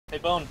Hey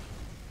Bone.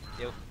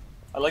 Yo.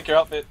 I like your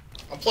outfit.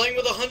 I'm playing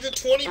with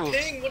 120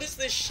 ping. What is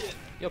this shit?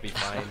 You'll be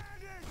fine.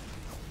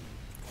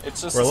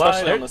 It's just We're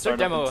especially live. on the Their startup.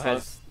 demo it's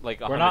has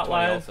like 120 We're not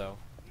live. also.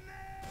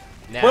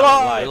 Now We're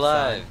live. son.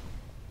 Live.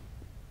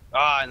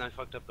 Ah, and I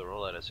fucked up the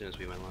rollout as soon as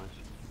we went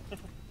live.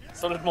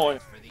 So did Moy.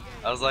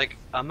 I was like,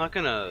 I'm not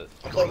gonna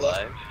I'm go playing left.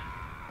 live.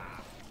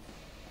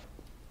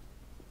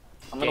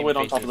 I'm gonna Game wait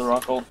on top of faces. the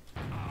rock hold.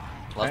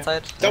 Left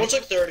side? That one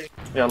took 30.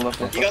 Yeah, left.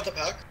 You got the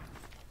pack?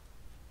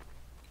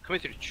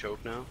 Coming through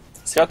choke now.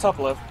 Scout top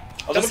left.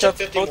 Other Double scouts,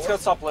 check 50 both more.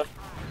 scouts top left.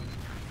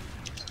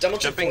 Demo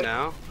took Jumping 40.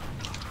 now.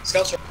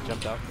 Scouts are.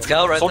 Jumped out.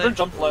 Scout right Soldier there.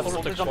 jump left. Soldier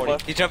Soldier took jump 40.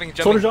 left. He's jumping.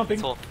 Soldier jumping.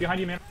 Soul. Behind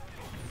you, man.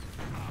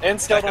 And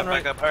scout Back on up,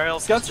 right. back up. Ariel.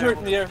 Scout's hurt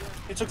in the air.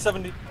 He took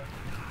 70.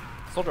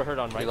 Soldier hurt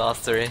on We right.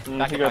 lost 3. Back He up,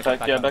 got back up,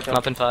 back. Yeah, back back I'm up.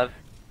 up in 5.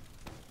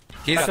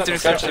 He's Scout through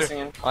chasing structure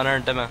in. on our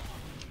demo.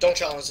 Don't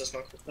challenge this,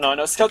 man. No,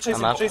 no, scout chasing.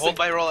 I'm up. Chasing. Hold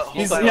by rollout. Hold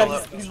He's by yeah.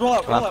 rollout. He's roll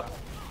out. I'm Roll up. out.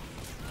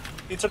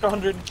 He took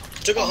 100.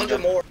 Took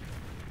 100 more.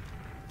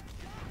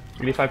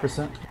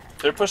 85%.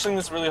 They're pushing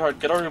this really hard.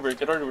 Get our Uber.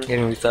 Get our Uber.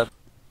 Getting reset.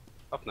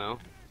 Up now.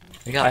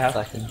 We got I a have.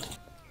 second.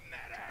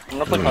 I'm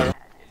gonna play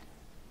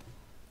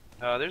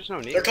pyro. There's no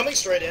need. They're coming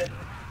straight in.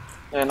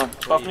 Yeah, no.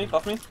 Buff me.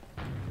 Buff me.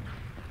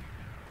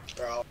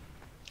 Bro.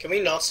 Can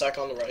we not stack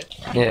on the right?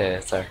 Yeah,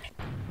 sorry.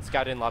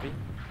 Scout in lobby.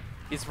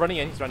 He's running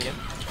in. He's running in.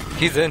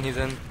 He's in. He's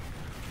in.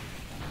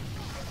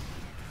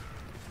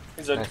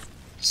 He's dead. Nice.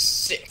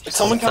 Sick.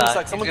 Someone He's counter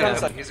sack. Someone counter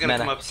sack. He's gonna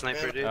Mana. come up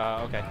sniper, dude.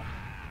 Okay.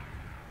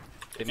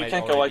 They If you might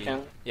can't go, I already-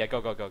 can. Yeah,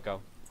 go, go, go,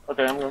 go.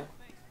 Okay, I'm going.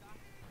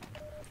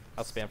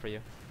 I'll spam for you.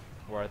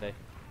 Where are they?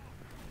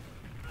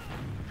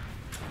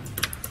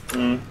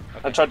 I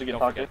Okay, tried to get don't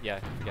pocket.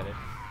 forget- Yeah, forget it.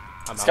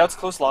 I'm Scouts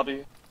close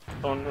lobby.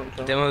 Don't.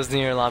 Demo's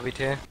near lobby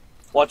too.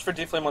 Watch for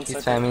deflame on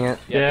He's sniper. spamming it. out.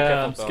 Yeah, be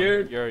careful, I'm Bo.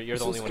 scared. You're I'm the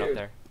so only one up scared.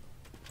 there.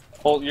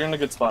 Well, you're in a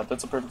good spot.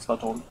 That's a perfect spot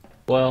to hold.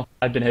 Well,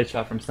 I've been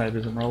headshot from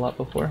snipers and rollout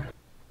before.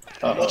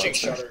 I'm watching okay.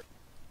 Shutter.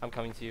 I'm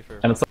coming to you for.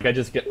 And it's like I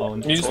just get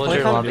owned. You just Soldier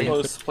play kind lobby. of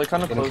close. Play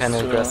kind of Getting close.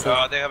 kinda to, aggressive.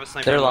 uh, They have a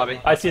sniper. Their in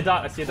lobby. I see a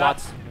dot. I see a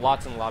dot.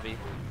 Lots in lobby.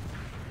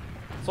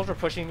 Soldier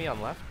pushing me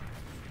on left.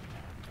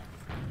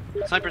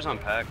 Sniper's on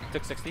pack.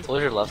 Took 60.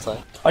 Soldier left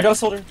side. I got a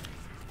soldier.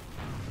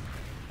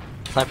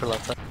 Sniper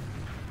left side.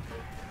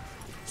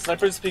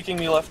 Sniper's peeking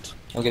me left.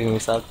 I'm getting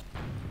reset.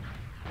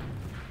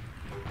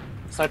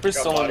 Sniper's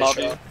Got still in body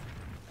lobby. shot.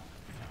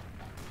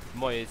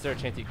 Moy, is there a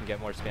chance you can get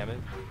more spam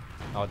in?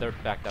 Oh, they're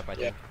backed up, I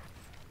think.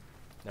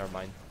 Never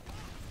mind.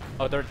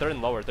 Oh, they're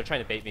in lower. They're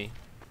trying to bait me.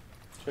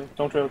 Okay,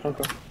 don't go. Don't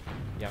go.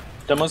 Yeah.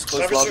 Demo's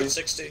close Sniper's lobby. hurt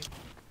 60.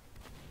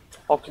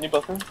 Oh, can you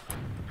buff him?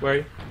 Where are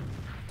you?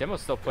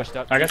 Demo's still pushed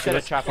up. I You got set you.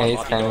 a trap Yeah, on he's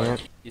lobby spamming door.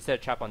 it. You set a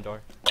trap on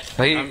door.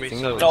 Oh,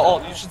 No,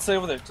 oh, you should stay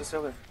over there. Just stay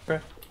over there.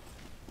 Okay.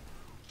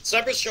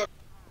 Sniper's shot.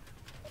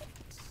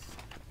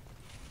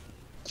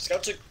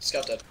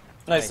 Scout dead.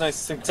 Nice, nice.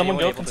 Someone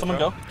go. able Can to someone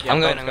throw? go? Yeah,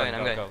 I'm go, going, go, I'm going, go,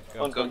 I'm go, going.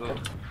 go, One go. Go,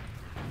 go.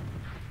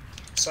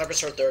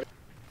 Sniper's hurt 30.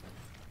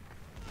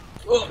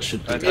 Oh,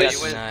 shit. I Yes.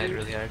 thought you went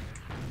really hard.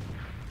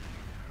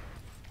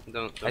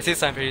 I see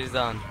sniper, he's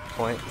on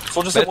point.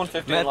 Soldier's at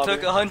 150 in Matt lobby.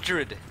 took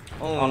 100.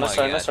 Oh Oh, my nice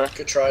try, god. nice try.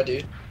 Good try,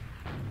 dude.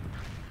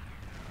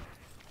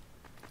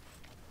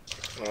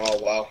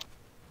 Oh, wow.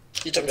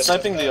 He took a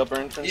Sniping step the back.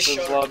 upper entrance He's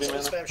of Shutter. lobby,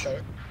 Someone man. spam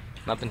Shutter.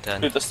 I'm up in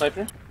 10. Dude, the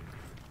sniper?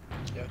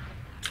 Yeah.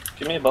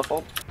 Give me a buff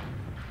ult.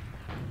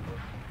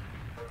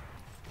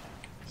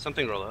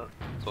 Something roll out.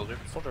 Soldier.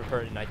 Soldier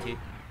hurt in IT.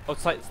 Oh,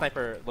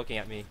 sniper looking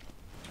at me.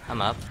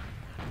 I'm up.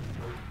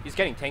 He's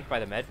getting tanked by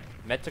the med.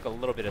 Med took a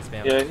little bit of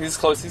spam. Yeah, he's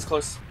close. He's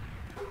close.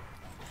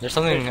 There's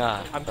something,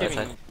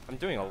 I'm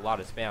doing a lot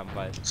of spam,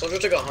 but Soldier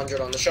took 100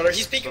 on the Shutter.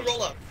 He's peeking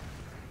rollout.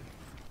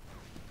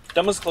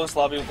 Demo's close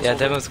lobby. With the Yeah,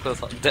 soldier. Demo's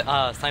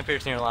close.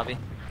 Sniper's near lobby.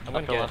 I'm gonna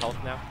Upper get left. health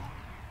now.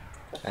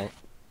 Right.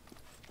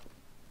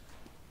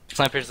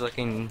 Sniper's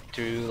looking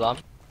through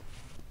lobby.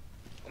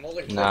 I'm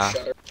holding close Nah.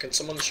 Shutter. Can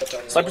someone shut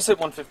down Sniper's hit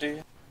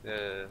 150.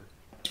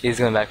 He's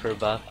going back for a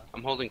buff.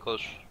 I'm holding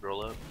close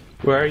rollout.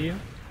 Where are you?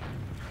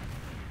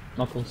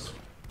 Knuckles.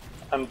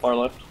 I'm far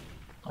left.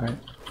 Alright.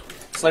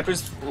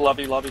 Sniper's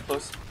lobby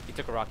close. He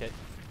took a rocket.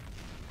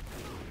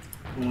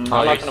 I'm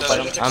Oh, not you're gonna so- fight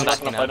him. I'm not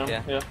gonna backing fight up,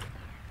 him. yeah.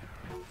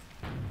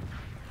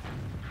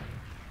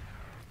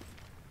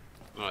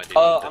 Oh, I didn't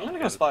I'm gonna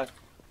go spy.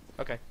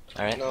 Okay.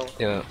 Alright. No.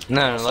 Yeah.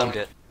 No, let him do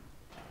it.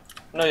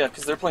 No, yeah,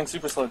 because they're playing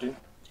super slow, dude.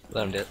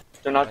 Let him do it.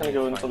 They're not gonna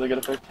go Fine. until they get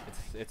a pick.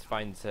 It's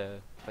fine to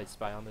play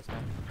spy on this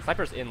map.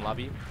 Sniper's in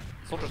lobby.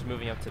 Soldier's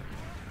moving up to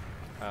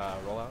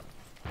rollout.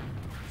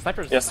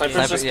 Sniper's Yeah, Sniper's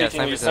Sniper- just yeah,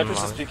 peeking you. Sniper's in Sniper's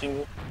just lobby. peeking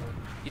you.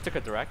 He took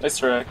a direct. Nice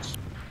direct.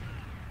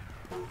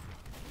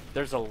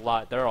 There's a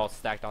lot. They're all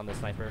stacked on the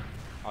sniper,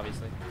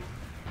 obviously.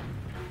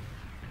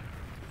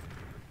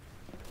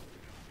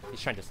 He's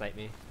trying to snipe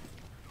me.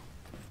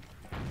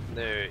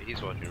 There,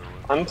 he's watching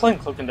rollout. I'm playing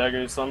Cloak and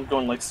Dagger, so I'm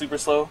going like super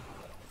slow.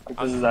 Like,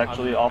 this is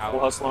actually awful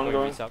hustle I'm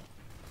going. Resub.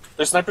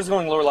 Their sniper's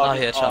going lower Oh, lobby.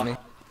 he headshot me.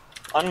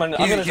 I'm gonna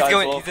He's die as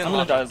going- well. he's in I'm gonna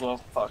lobby. die as well.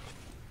 Fuck.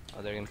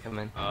 Oh, they're gonna come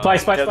in. Spy,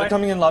 Yeah, they're spy.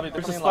 coming in lobby.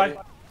 They're There's a coming in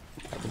spy.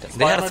 lobby.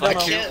 They had a on spy demo.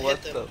 queue. Can't What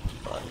hit the them.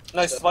 fuck?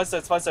 Nice. Spy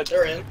set. Spy set.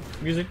 They're in.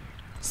 Music.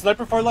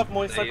 Sniper far left,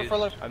 Moy. Sniper far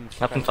left. I'm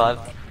Up in 5.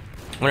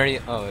 Where are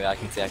you? Oh yeah, I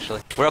can see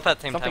actually. We're up at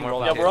the same Something time.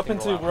 roll Yeah, out. we're up in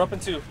Something 2. roll We're up in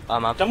 2.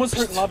 I'm up. Demo's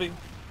hurt in lobby.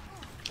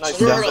 Nice.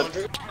 Soldier Yeah.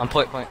 100. I'm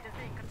point.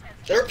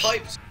 There are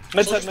pipes.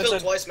 Mid Soldier's side, mid built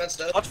side. twice, Med's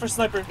dead. Watch for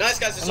sniper. Nice,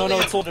 guys. It's No, only no,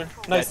 him. it's soldier.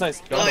 Nice,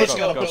 nice. Go, I'm Nice, pushing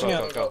go, up, go, pushing go,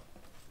 up. go,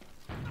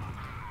 go.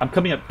 I'm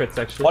coming up crits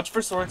actually. Watch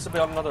for swords to be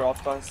on another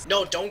off class.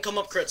 No, don't come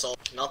up crits, all.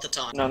 Not the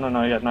time. No,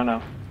 yeah,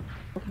 no.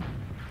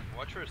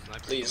 Watch for a sniper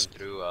Please. coming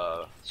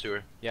through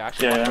sewer. Yeah,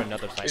 actually Yeah, watch for yeah.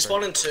 another sniper. We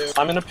spawn in 2.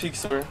 I'm in a peak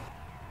sewer.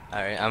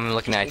 Alright, I'm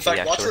looking at In IT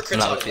fact, watch for actually. crits I'm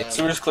not out with you. of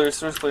Sewer's clear,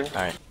 sewer's clear.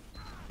 Alright.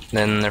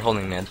 Then they're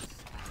holding mid.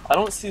 I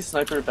don't see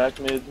sniper back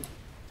mid.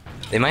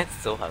 They might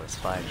still have a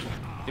spy.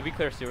 Did we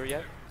clear sewer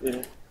yet?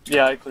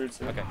 Yeah, I cleared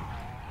sewer. Okay.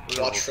 We're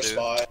gonna Watch for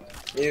hold spy.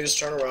 Muse,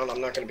 turn around. I'm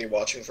not gonna be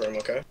watching for him,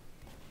 okay?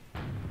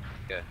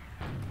 Okay.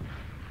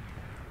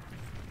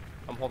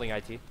 I'm holding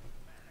IT.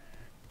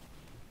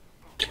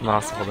 I'm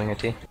also holding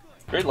IT.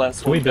 Great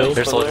last Can we one. build?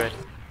 There's By the way. soldier.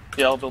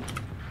 Yeah, I'll build.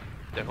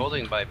 They're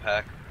holding by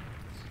pack.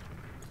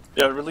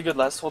 Yeah, really good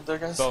last hold there,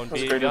 guys. Bone, That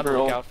was be great on the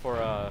overall. lookout for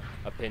a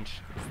pinch.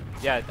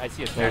 Yeah, I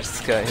see a There's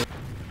scout. Sky.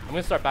 I'm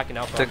gonna start backing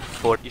out. Took Bone.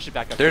 4. You should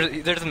back up.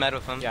 There's a med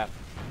with them. Yeah,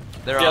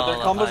 They're Yeah, all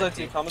they're combos up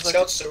IT, combos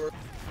Scout IT. sewer.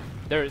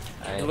 it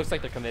Alright. looks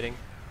like they're committing.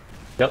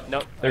 Yep.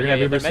 No, They're gonna have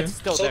their Uber med's soon.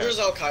 still there. Soldier's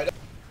Al Qaeda.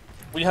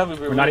 We have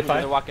Uber. We're we have 95?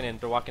 They're Uber. walking in.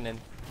 They're walking in.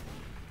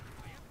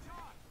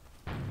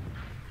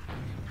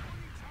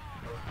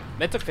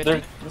 Med took 50.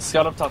 They're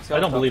scout up top. Scout I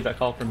up don't top. believe that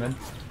call from mid.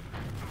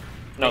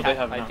 No, they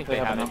have it. I now. think they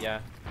they have it. it. now. Yeah.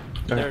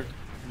 Okay. They're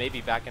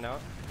maybe backing out.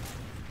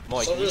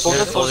 Moy, can you- Soldier's Soldier,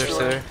 There's soldier, soldier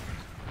soldier. sewer.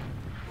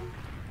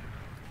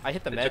 I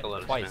hit the They med took a lot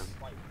of twice.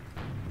 spam.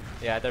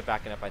 Yeah, they're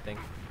backing up. I think.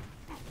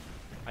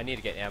 I need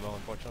to get ammo,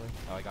 unfortunately.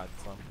 Oh, I got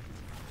some.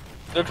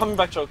 They're coming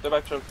back choke. They're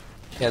back choke.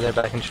 Yeah, they're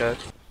backing choke.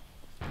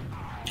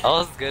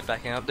 All is good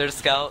backing up. There's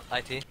scout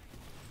IT. Do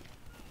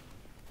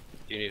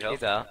you need help?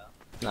 He's out.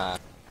 Nah.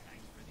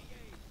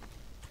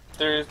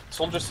 They're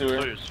soldier sewer.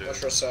 Soldier sewer. Watch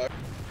for a sec.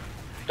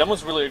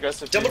 Demo's really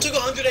aggressive. Demo here. took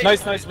 108.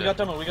 Nice, nice. We got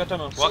demo. We got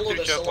demo. Walk Solo through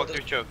this, choke, solo walk this.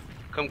 through choke.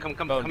 Come Bone,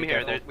 come be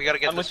here. careful. We gotta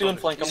get I'm this with you in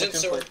soldier. flank. I'm He's with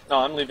in you in sewer. flank. No,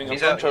 I'm leaving. I'm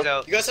He's going out, he's choke.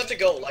 out. You guys have to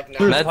go, like, now.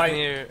 Sewer's Med's white.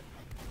 near.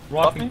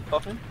 Buff me. Walking.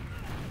 Buff me.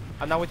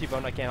 I'm not with you,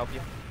 Bone. I can't help you.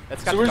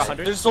 That's got Sewer's,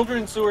 100. there's soldier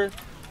in sewer.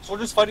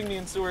 Soldier's fighting me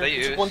in sewer. They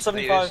It's use.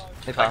 175.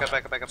 They Back pop. up,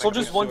 back up, back up.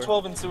 Soldier's back up.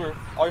 112 in sewer.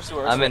 Our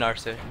sewer. I'm in our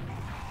sewer.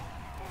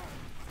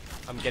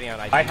 I'm getting on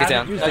IT. I down.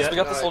 haven't used Nice. it. We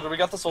got the Alright. soldier. We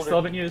got the Still soldier.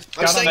 haven't used. I'm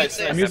Scout on staying night.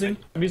 safe. I'm using.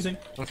 I'm using.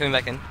 I'm coming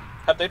back in.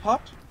 Have they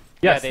popped?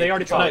 Yes, they they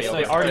already probably popped. Nice,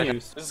 They nice. already Okay.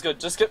 used. This is good.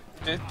 Just get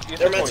They're the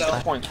point. men's Get the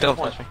out. point. Get the Don't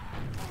point. touch me.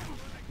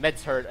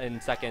 Med's hurt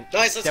in second.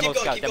 Nice, let's Demo keep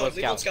going, scout, keep demo going.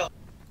 Leave on scout. scout.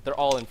 They're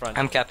all in front.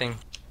 I'm capping.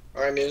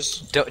 Alright,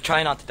 Muse.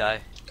 Try not to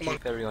die. Come on.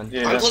 Keep everyone.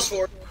 Yeah. I'm plus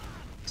 4.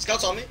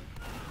 Scout's on me.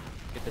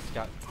 Get this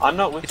scout. I'm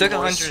not with He took you,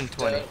 boys.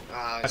 120. Dead.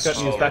 Ah, Back up,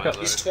 he's, Muse. Back up.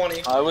 he's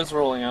 20. I was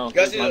rolling out.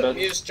 You guys My need to, bad.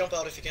 Muse, jump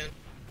out if you can.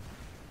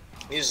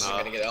 Muse isn't No,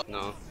 gonna get out.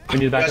 no. We need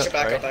to You back guys up. should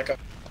back right? up, back up.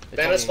 It's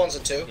Bandit only- spawns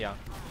in 2. Yeah.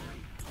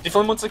 If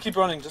one wants to keep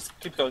running, just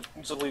keep going.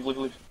 Just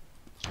leave.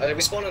 I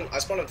spawned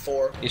in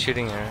 4. He's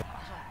shooting here.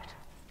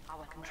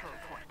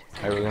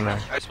 I really know.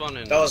 I spawned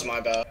in That was my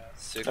bad.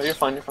 6. Oh, you're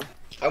fine. You're fine.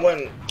 I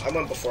went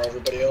before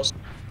everybody else.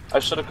 I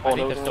should have I called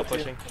think over. they're still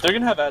with you. pushing. They're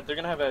gonna have ad. They're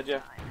gonna have ad.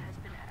 Yeah.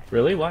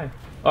 Really? Why?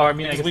 Oh, I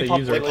mean, I Because guess we they popped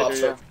use it it. They popped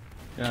later.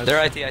 Yeah. Yeah,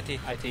 They're IT.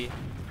 IT.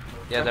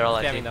 Yeah, they're all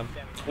Spamming IT. them.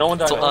 No one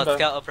died. So, no one died.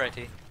 scout upper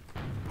IT.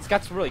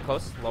 Scout's really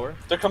close. Lower.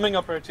 They're coming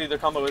up RT. Their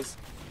combo is.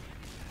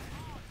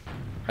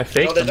 I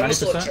faked. No, they I'm don't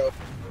still 90%. choke.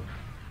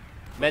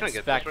 Med's gonna get this,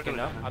 we're backing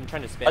gonna up. get I'm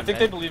trying to spam I think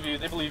they med. believe you.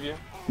 They believe you.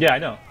 Yeah, I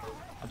know.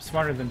 I'm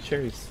smarter than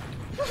cherries.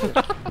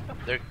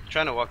 They're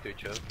trying to walk through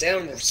choke.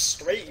 Damn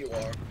straight you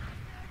are.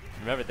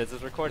 Remember, this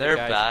is recorded, They're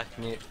guys.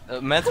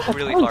 back. Med's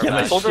really far give a back.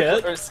 shit.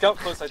 Soldier or scout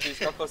close IT.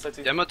 Scout close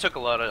IT. Demo took a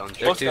lot on There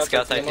choke. are two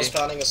scouts Demo's IT.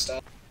 pounding a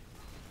stat.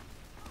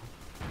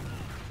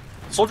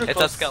 Soldier It's a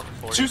close. scout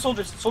 40. Two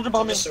soldiers. Soldier I'm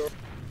bombing. the sewer.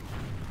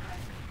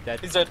 Dead.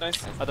 He's dead.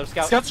 Nice. Other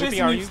scout. Scout Swooping,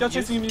 chasing are you. you? Scout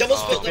chasing you. Demo's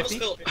Oh. spilled, Demo's 50?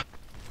 spilled.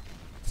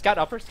 Scout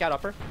upper. Scout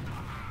upper.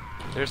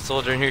 There's a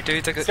soldier in here too.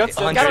 He took a Scout's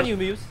dead. 100. Scout on you,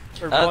 Muse.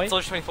 Or boy.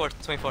 Soldier 24.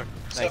 24.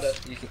 So dead.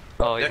 You can,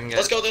 oh, you can get.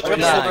 Let's go, they're I got the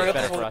Nice. soldier. I got the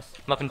Better for soldier. us.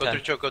 I'm up in Go through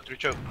 10. choke, go through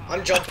choke.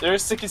 I'm jumping.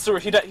 There's sticky sewer.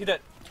 He dead. He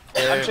dead. I'm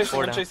They're chasing.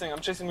 four I'm down. chasing. I'm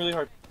chasing really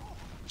hard.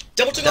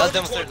 Double took That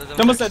was 120. demonstrated.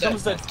 Demo's dead. Dead.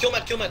 Demo's dead. Kill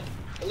med, kill med.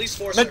 At least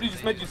 4, Med sir.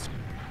 use. Med use.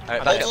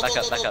 Alright, Hold, back up, hold, back hold,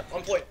 up, back hold, up.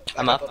 On point. Back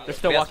I'm up. They're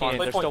still Yeah, walking in. spawn.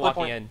 They're Play still point,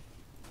 play walking point. in.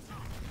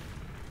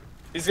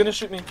 He's gonna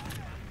shoot me.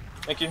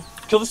 Thank you.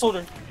 Kill the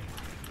soldier.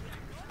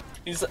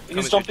 He's to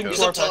jumping choke. He's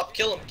to our up pack. top.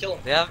 Kill him, kill him.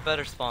 They have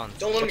better spawns.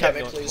 Don't let him Tap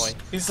get me, going, please. Moy.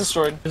 He's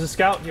destroyed. There's a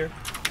scout here.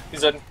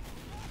 He's dead.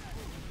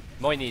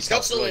 Moy needs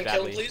Scout's help still really in,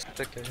 kill him, badly. please.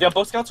 It's okay. Yeah,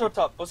 both scouts are up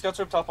top. Both scouts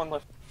are up top. One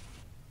left.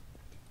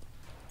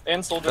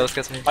 And soldier. Those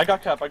guys me. I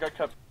got cap. I got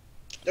cap.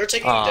 They're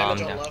taking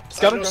damage on no. left.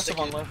 Scout I have no aggressive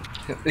on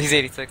sticky. left. He's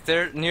 86.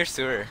 They're near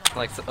sewer.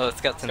 Like,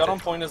 scout's in Scout on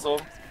point as well.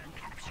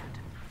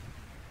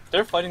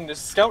 They're fighting this.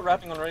 Scout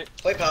wrapping on right.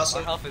 Play Our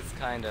passive. health is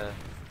kinda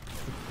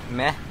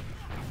meh.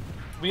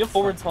 We have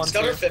forward spawns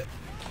Scout her here. 50.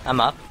 I'm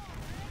up.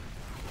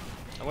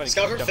 I'm gonna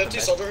Scout her jump to 50,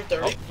 med. soldier her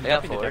 30. I'm Yeah,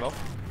 jumping to forward. demo.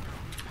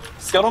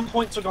 Scout on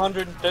point took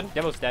 100. Dead.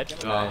 Demo's dead.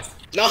 Nice.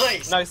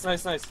 Nice. Nice,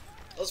 nice, nice.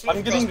 Let's move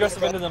I'm getting across,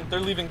 aggressive into them. They're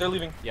leaving. They're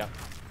leaving. Yeah.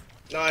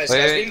 Nice, Wait,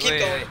 guys. We wait, can keep wait,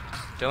 going. wait.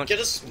 Don't Get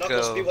us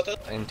Knuckles to be with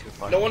us. in too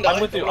far. No one died.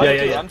 I'm with you. No one I'm died.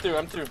 through. yeah. I'm through.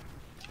 I'm through.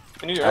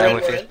 Can you? I'm We're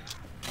with in, you. we're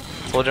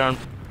in. Soldier on.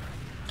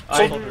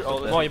 Soldier.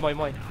 Oh,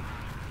 Moi.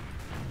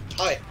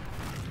 Hi.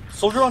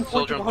 Soldier on point.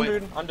 Soldier on point.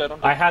 100. I'm dead. I'm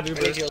I dead. have I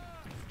Uber. need heal.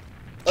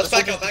 Let's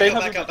back up, They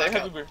back have up, Uber. back They up, have back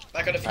up. Uber.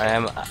 Back up if you I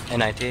can. am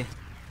in IT.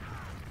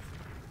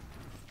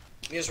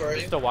 Muse, where are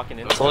you? Still walking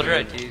in. Soldier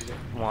IT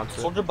wants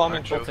it. Soldier bombing.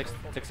 Archer.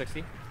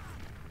 660.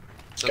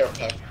 Scare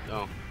pack.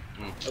 Oh.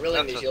 I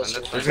really need That's heals.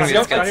 fine, that's There's fine. gonna be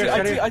a Scout,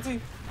 scout here.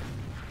 IT.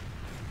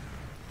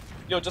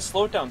 Yo, just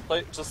slow it down.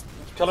 Play. Just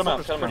cut him out.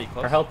 Soldier Cut him pretty out.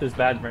 close. Our health is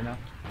bad right now.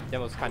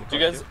 Demo's kind of Do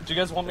close. you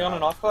guys want me on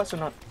an off class or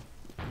not?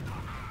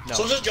 No.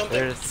 Soldier's jumping.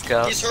 There's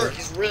scout. He's hurt.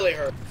 He's really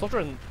hurt.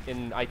 Soldier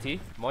in IT.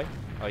 Moi.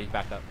 Oh, he's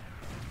backed up.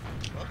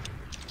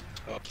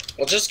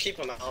 Well, just keep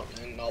him out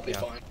and I'll be Yeah.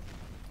 fine.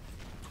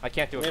 I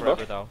can't do it Me,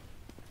 forever bro. though.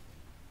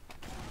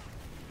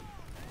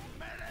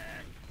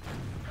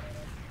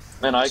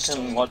 Man, I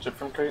can watch it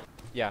from crate.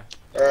 Yeah.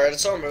 Alright,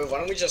 it's our move. Why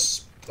don't we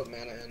just put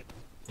mana in?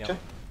 Yeah. Okay.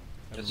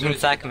 You can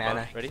sack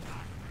mana. Ready?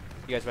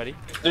 You guys ready?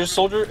 There's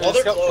soldier. Oh,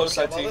 they're Scout close. close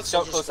Yeah, IT. well, that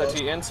Scout soldier's close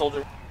close. IT and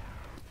soldier.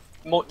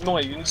 No, you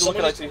need to look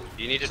Somebody's- at IT.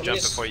 You need to jump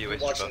Somebody's before you waste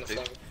your watching buff, the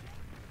dude. flame.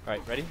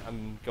 Alright, ready?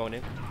 I'm going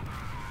in.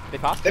 They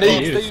pop? They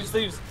They pop.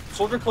 use.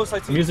 Soldier close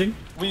IT. I'm using.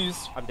 We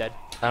use. I'm dead.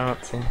 I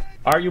don't see.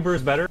 Our Uber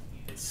is better.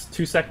 It's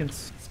 2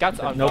 seconds. Scouts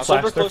on No top.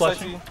 flash. Soldier They're close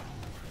flashing. IT.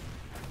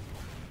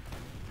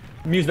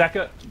 Muse back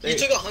up. He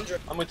took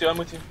 100. I'm with you. I'm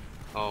with you.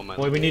 Oh my.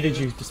 Boy, we needed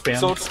you to spam.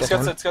 So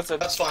Scout said.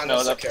 That's fine, No,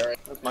 that's okay, right?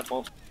 that's my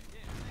fault.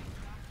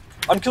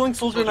 I'm killing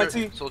soldier in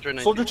IT. Soldier in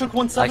IT. Soldier took I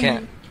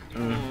 170.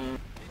 can't.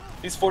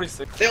 He's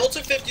 46. They all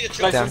took 50 a Nice,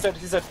 choice. Down.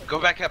 he's dead. Go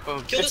back up,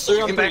 boom. Kill the It's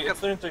 3 on soldier. 3. back It's up.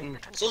 3 on 3.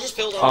 Soldier's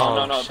pilled Oh,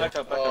 off. no, shit. back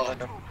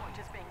up.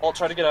 I'll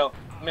try to get out.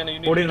 Man, you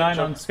need 49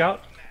 to on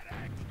Scout.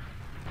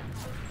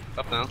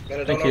 Up now.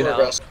 Man, Thank don't you.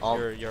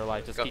 overaggress. You're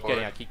alive. Just Go keep for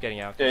getting it. out. Keep getting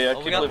out. Yeah, Oh,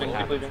 we keep got leaving,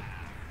 one. keep leaving.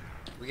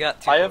 We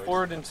got two. I have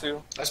forwards. forward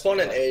in 2. I spawned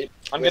in 8.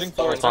 I'm with getting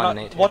forward. Thor. Spawn They're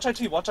in not-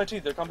 8. Watch IT.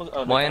 They're combo.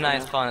 Oh, Moi they're and I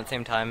combo. spawn at the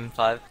same time.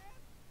 5.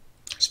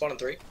 Spawn in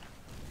 3.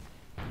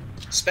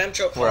 Spam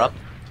choke We're hard. up.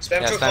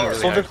 Spam Yeah, choke spam hard.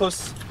 really Soldier hard.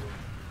 close.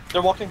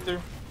 They're walking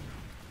through.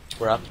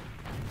 We're up.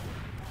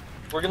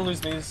 We're gonna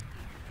lose knees.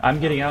 I'm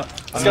getting out.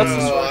 Scouts I'm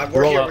is-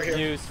 We're roll here, up. we're here.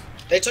 News.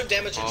 They took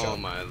damage in Oh choke.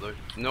 my lord.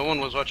 No one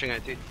was watching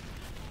IT.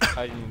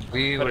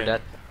 We Put were in.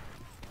 dead.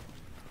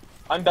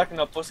 I'm backing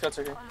up. Both scouts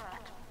are here.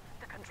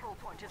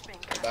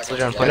 Back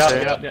Soldier on up. point. Get out, Sir.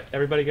 get out. Yeah,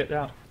 everybody get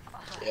out.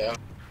 Yeah.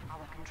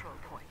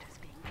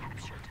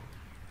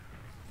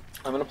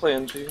 I'm gonna play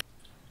NG.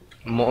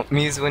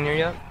 Muse when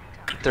you're up.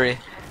 3.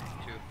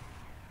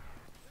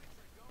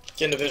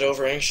 Getting a bit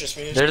over anxious,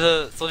 man. There's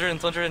a soldier and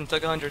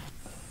took 100.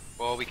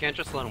 Well, we can't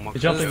just let him walk. You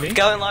jumping through. me?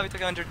 Scout in lobby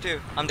took 100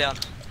 too. I'm down.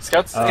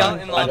 Scouts.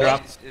 Scout in I lobby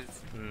dropped.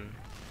 is.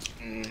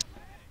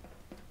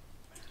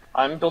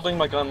 I'm building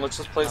my gun. Let's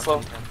just play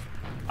slow.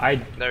 There he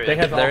They is.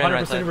 have They're in 100%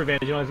 right side. Uber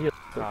advantage. You don't have to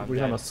Oh, heal.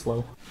 We're on dead. a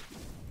slow.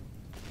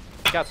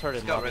 Scouts hurt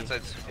in Scout lobby. right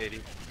side's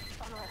 80.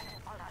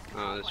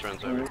 This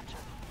round's over.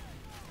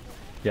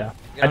 Yeah.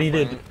 Yeah, I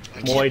needed fine. I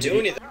Moi can't do to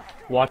anything.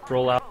 watch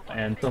roll out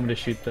and somebody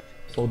to shoot the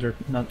soldier.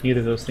 Not either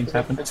of those things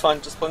happened. It's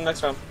fine. Just play the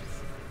next round.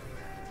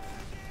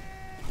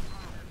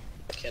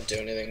 Can't do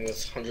anything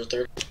with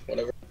 130.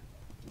 Whatever.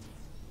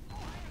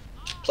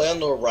 Play on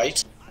the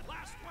right.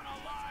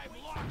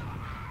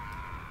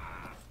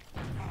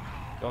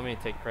 You want me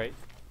to take crate?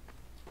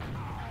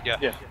 Yeah.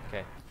 Yeah.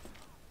 Okay.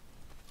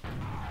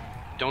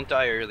 Don't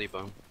die early,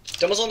 boom.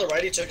 Demo's on the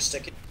right. He took a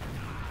sticky.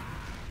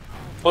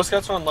 Both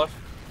scouts are on left.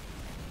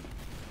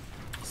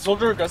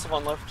 Soldier aggressive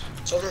on left.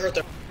 Soldier hurt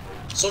there.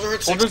 Soldier hurt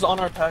 6. Soldier's on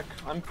our pack.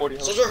 I'm 40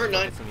 health. Soldier hurt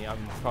 9. Listen to me.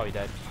 I'm probably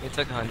dead. He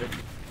took 100.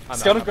 I'm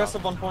Scout out,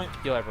 aggressive on point.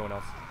 Heal everyone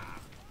else.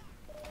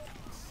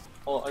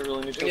 Oh, I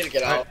really need We need to. to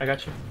get out. I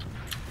got you.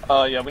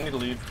 Yeah, we need to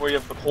leave. Where you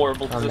have the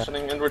horrible I'm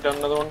positioning, and we're down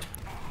another one.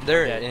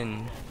 They're Yeah.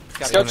 in.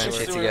 Scout Scout in shoot sewer.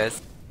 Chase sewer. you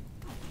guys.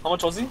 How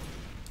much was he?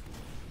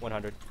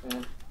 100.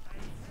 Mm.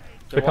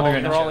 They're coming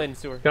right They're now. all in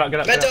sewer. Get out,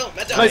 get out, Med get out. down,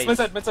 med down. Nice,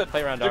 Nice. mid side.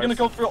 Play around They're gonna ours.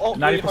 go for all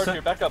really hard 90%.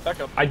 here. Back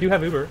up. I do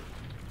have Uber.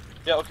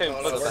 Yeah, okay.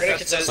 No, no, let's we're gonna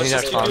contest We need this.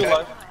 our keep you spawn.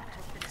 alive.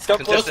 Scout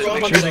close. Contested. Bring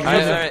him on. Choosing.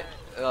 Alright.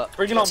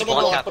 Bring it on. Someone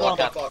Put it block, on. Put it on.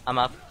 block, block. I'm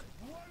up.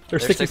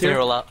 There's There's 60 60 here.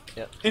 roll out.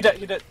 Yep. He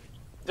dead.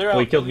 They're out.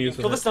 We killed Muse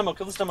Kill with this it. demo.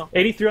 Kill this demo.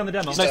 83 on the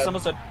demo. Nice. Nice,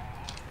 someone's dead.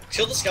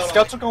 Kill the scout.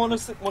 Scout on took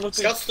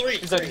 102. Scout's 3.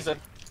 He's dead.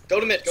 Go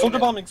to mid. Go Soldier to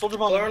mid. bombing.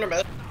 Play under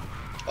med.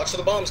 Watch for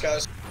the bombs,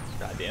 guys.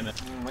 God damn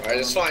it. Alright,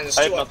 it's fine. It's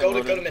I have 2 up. nothing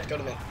Go to loaded. mid. Go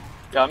to mid.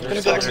 Yeah, I'm gonna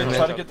There's go Scout mid. mid.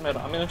 Try to get mid.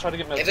 I'm gonna try to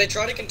get If mid. they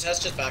try to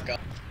contest, just back up.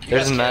 You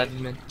There's guys a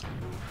can't- mad.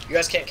 You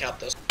guys can't cap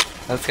this.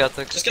 Let's go.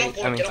 Took Just get on 8.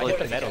 point, I mean, get on Hit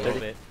point. the med a little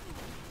bit.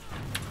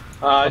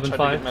 I Open tried to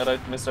five. get mid.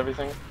 I missed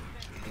everything.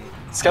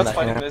 Scouts Back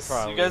fighting in. this.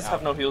 Probably You guys out.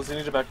 have no heals. You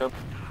need to back up.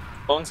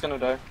 Bone's gonna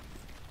die.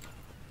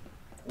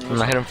 I'm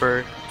gonna hit him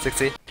for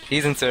 60.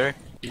 He's in sewer.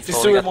 He's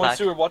holding sewer. up More back.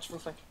 sewer. Watch for the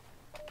flank.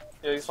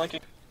 Yeah, he's flanking.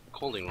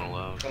 Holding roll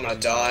out. I'm gonna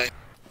die.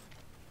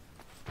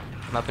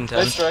 I'm up in 10.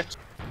 Nice direct.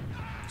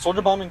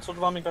 Soldier bombing.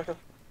 Back up.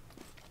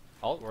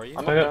 Alt, where are you?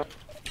 I'm I up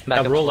got Back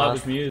that up roll to out last.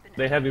 with Muse.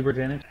 They have Uber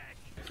advantage.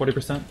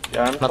 40%. now. Yeah,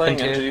 I'm Nothing playing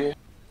to- NG.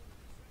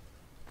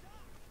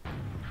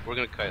 We're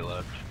gonna kite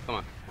left. Come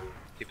on.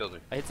 Keep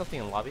building. I hit something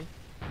in the lobby.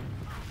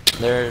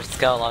 There's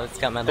scout lobby,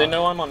 scout man. They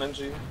know I'm on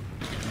NG.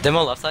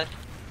 Demo left side.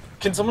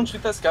 Can someone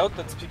shoot that scout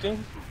that's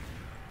peeking?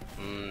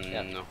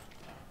 Yeah. No.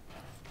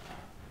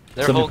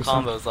 Their whole 70%.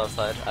 combos left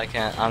side. I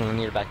can't. I'm gonna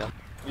need to back up.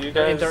 You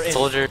They're in, guys, they're in.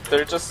 Soldier.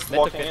 they're just Med to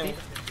walking 50. in.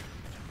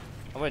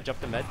 I'm gonna jump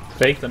to med.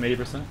 Faked, I'm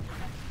 80%.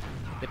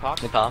 They pop.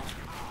 They pop.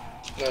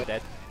 No.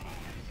 Dead.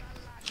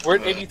 We're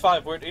at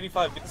 85, we're at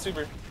 85, get the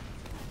super.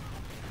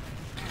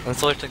 And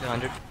soldier took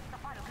 100.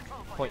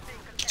 Point.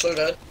 So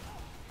dead.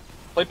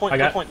 Play point, I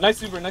play got- point. Nice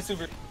super, nice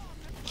super.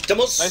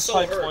 Demo's Nice so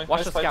fight, hurt. point. Watch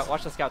Nice the fights. scout.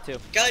 Watch the scout too.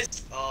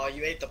 Guys, oh,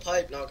 you ate the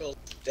pipe, now go.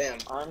 Damn.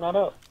 I'm not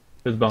up.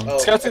 There's bone. Oh.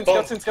 Scouts in, Bone.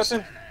 scouts in, scouts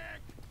in.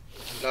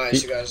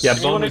 Nice, you guys. Yeah,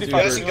 You bone want was 85,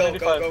 You guys you can want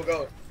go, go, 85.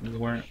 go, go. They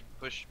weren't.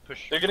 Push.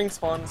 They're getting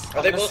spawns. Are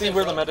I'm they gonna both see in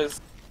where the front? med is.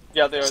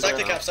 Yeah, they are. Stack they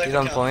the are. cap, stack He's the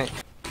on cap. point.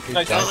 Good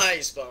Nice. job.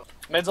 Nice, bro.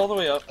 Med's all the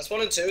way up. That's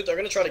 1 and 2. They're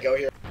gonna try to go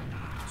here.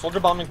 Soldier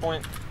bombing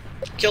point.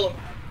 Kill him.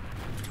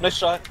 Nice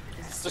shot.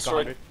 He's Took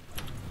destroyed. 100.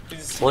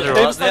 He's Soldier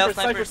Hey, was- they have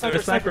sniper, snipers sniper,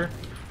 too. sniper, The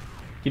sniper.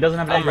 He doesn't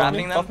have an I'm angle on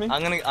wrapping me. Off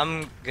them. me?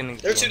 I'm gonna.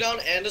 They're 2 down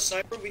and a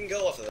sniper. We can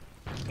go off of it.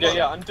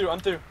 Yeah, I'm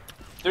through.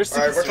 There's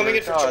Alright, we're coming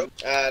in for God.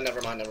 choke.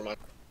 Never mind, never mind.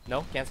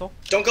 No, cancel.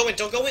 Don't go in,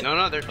 don't go in.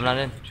 No, they're. I'm not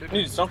in.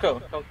 News, don't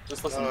go. Don't,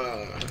 just listen.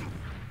 No.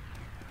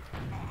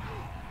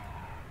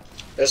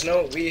 There's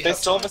no. We They have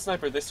still have time. a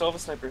sniper. They still have a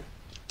sniper.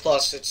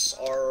 Plus, it's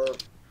our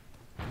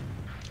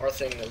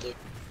thing to do.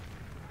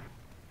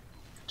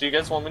 Do you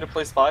guys want me to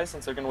play spy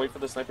since they're gonna wait for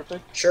the sniper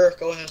pick? Sure,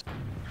 go ahead.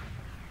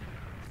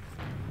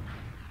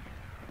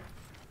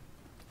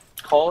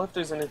 Call if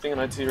there's anything in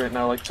IT right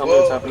now. Like tell me Whoa.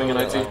 what's happening in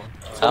IT. I Tell me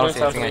don't what's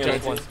see anything happening in in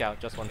Just one IT. scout.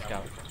 Just one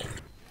scout.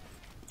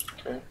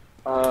 Okay.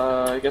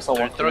 I guess I'll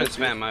They're walk throwing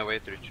through IT. spam my way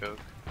through choke.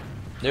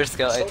 There's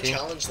scout Just don't IT.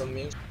 challenge them,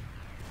 Muse.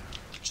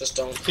 Just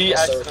don't. He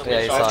unless they're accidentally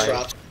Yeah, he trap saw it.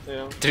 trapped.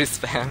 Yeah. Do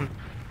spam.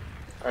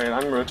 Alright,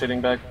 I'm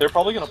rotating back. They're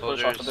probably gonna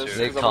push off of Soldiers, this.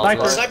 They 'cause I'm call on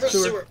for fire. it. Sniper's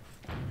Sewer. sewer.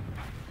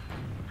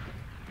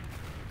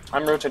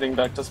 I'm rotating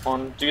back to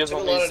spawn. Do you guys Took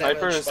a want me lot to of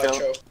sniper or damage by scout?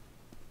 choke.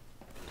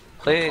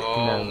 Play.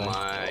 Oh No, no.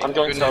 my. I'm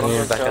going scout. I'm Yeah,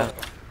 going back scout. up.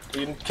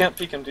 You can't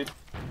peek him, dude.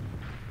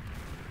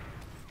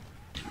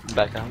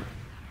 Back up.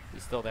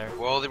 He's still there.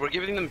 Well, we're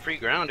giving them free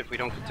ground if we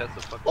don't contest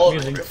the fuck. Oh,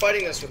 Using- you're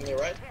fighting this with me,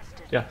 right?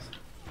 Yes.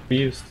 We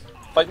used.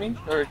 Fight me?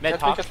 Or Med can't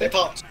pop. peek They at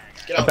them? popped.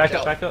 Get out, Back get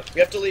up, out. back up. We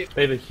have to leave.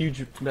 They have a huge.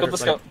 Go better the fight.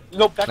 scout.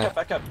 No, back Yeah. up,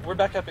 back up. We're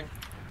back upping.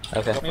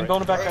 Okay. Me and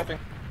Bone are back Alright. upping.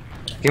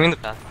 Give me the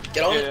path.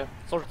 Get on Yeah, it. yeah.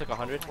 Soldier took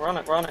 100. We're on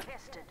it, we're on it.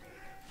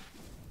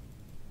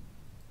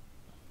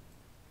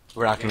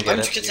 We're not gonna I'm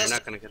get to it. You're contest.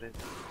 not gonna get it.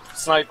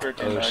 Sniper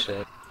came Oh back.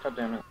 shit. God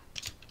damn it.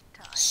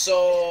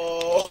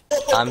 So.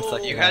 I'm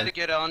sucking. You had to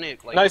get on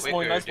it like Nice quicker,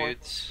 one, nice one.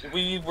 dudes.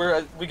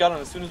 We got on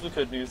as soon as we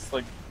could, News.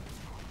 Like,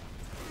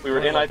 we were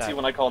What in about IT that?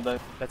 when I called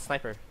that. That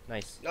sniper.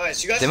 Nice.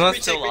 Nice. You guys Demo's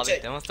retake, still lobby.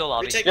 retake. Demo's still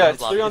lobby. Retake. Yeah, Demo's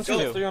it's lobby. 3-on-2, Go.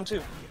 it's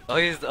 3-on-2. Oh,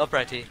 he's up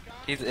right.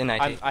 He's in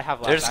IT. I have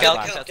left. There's I scout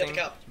have left. Get the testing.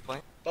 cap.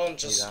 Point. Bone,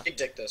 just Yeah. big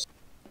dick this.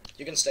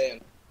 You can stay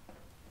in.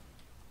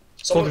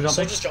 Soldier jumping.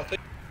 Soldier's jumping.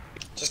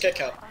 Just get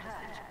cap.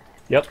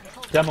 Yep.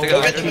 Demo. Take Go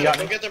a get He their got medic.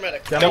 Go me. get their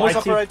medic. Demo Demo's IT.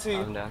 upper IT.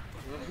 I'm down.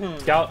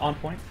 Scout on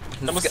point.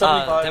 Demo's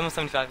 75. Demo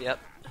 75. Yep.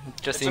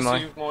 It's Just see just more.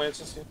 you, Moy, it's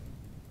just you.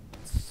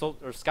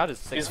 Or scout is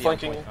 60 He's on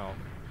flanking. point. Oh,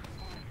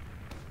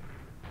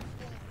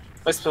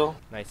 Nice pill.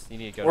 nice. You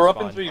need to go We're to up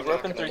spawn. in 3, we're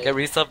up in 3. Get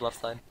resub left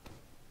side.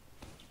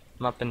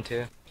 I'm up in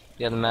 2.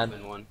 Yeah, the med.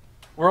 In one.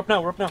 We're up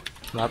now, we're up now.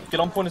 I'm up. Get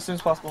on point as soon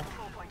as possible.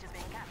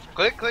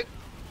 Click, click.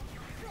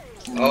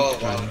 Oh,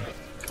 wow.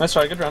 Nice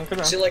try, good round,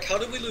 good See, round. like, how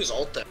did we lose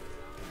ult then?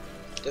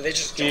 Did they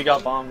just He jump got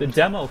in? bombed. The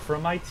demo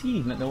from IT.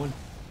 No one.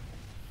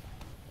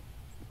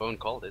 Bone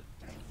called it.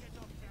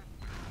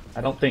 I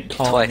don't think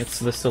calling Twice. it's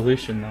the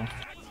solution though.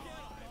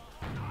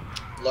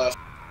 Left.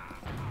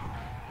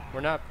 We're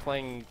not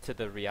playing to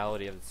the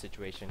reality of the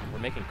situation. We're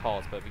making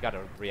calls, but we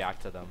gotta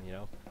react to them, you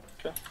know?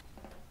 Okay.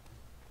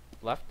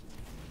 Left?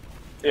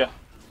 Yeah.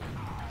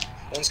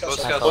 One's Go got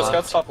scout. Both left.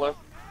 scouts top left.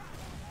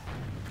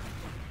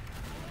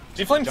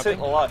 D-Flame's hit Jumping.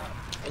 a lot.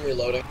 I'm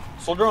reloading.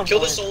 Soldier on Kill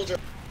the point. soldier.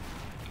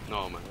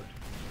 No, my lord.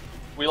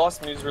 We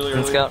lost Muse really And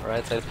early. scout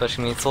right side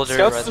pushing me. Soldier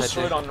Scout's right side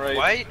destroyed too. on right.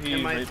 Why He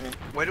am I? raped me.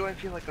 Why do I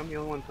feel like I'm the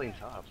only one playing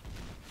top?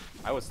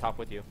 I was top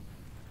with you.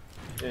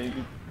 Yeah,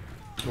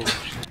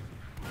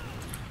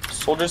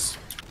 Soldiers.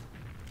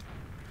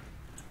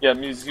 Yeah,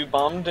 Muse, you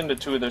bombed into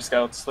 2 of their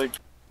scouts. Like,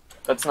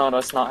 that's not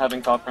us not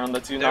having top ground.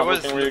 That's you There not was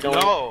looking where you're going.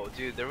 no,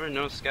 dude. There were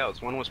no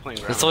scouts. One was playing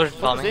The ground. soldier's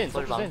Soldier's bombing. in,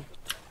 Soldier's soldier's bombing. in.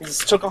 He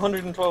just took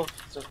 112.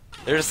 So.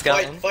 There's a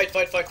scout in. Fight.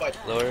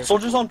 Lower.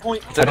 Soldiers on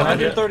point. I don't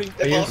have it. 130.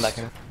 They They lost. use- Back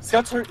in.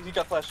 Scouts hurt. He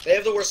got flashed. They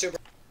have the worst super.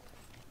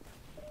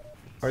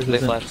 Ours They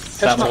isn't. flash. Catch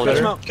That him out. much Catch him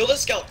better. out. Kill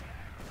this scout.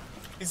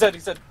 He's dead.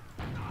 He's dead.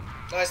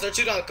 Nice, they're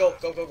 2 down. Go.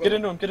 Get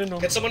into him. Get into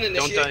him. Get someone to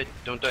Don't initiate. die.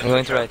 Don't die. I'm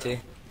going to right T.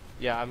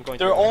 Yeah, I'm going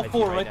They're through all IT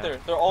 4 right now. there.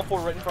 They're all 4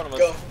 right in front of us.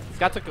 Go.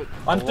 Scout took a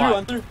I'm a through. lot.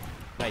 I'm through.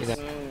 Nice. Yeah.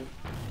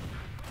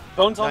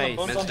 Bones on Nice. him.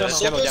 Bones on Men's demo. dead.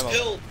 Soldier's demo.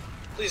 killed.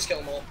 Please kill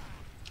them all. Ult,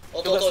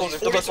 Kill that ult, ult. soldier,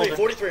 kill that 43, soldier.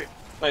 43.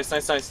 Nice.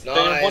 They're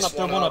Nice, one up.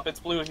 They're one one up. up. It's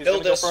blue. He's Build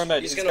gonna go this. for a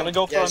med. He's gonna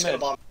go for yeah, a he's gonna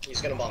med. bomb.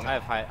 He's gonna bomb. I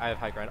have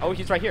high ground. Oh,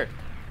 he's right here.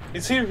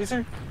 He's here. He's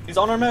here. He's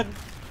on our med.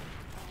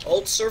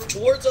 Ult surf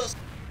towards us.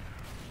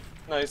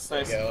 Nice, There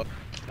nice. you go.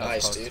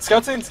 Nice, close. dude.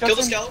 Scouts in, Kill scouts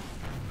the in. scout.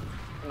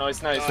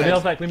 Nice, nice. Nice. Leave me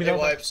health back, leave me Hey,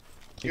 health back. wipes.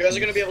 You guys are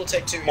gonna be able to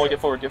take 2 More, here.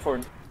 get forward, get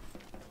forward.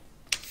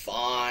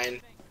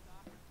 Fine.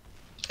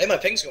 Hey, my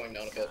ping's going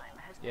down a bit.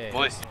 Yeah.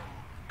 Moy,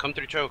 come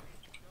through choke.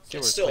 See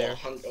It's we're still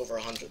clear. over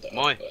 100 though.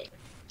 Moy. but-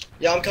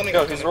 Yeah, I'm coming.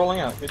 Go, I'm he's coming. rolling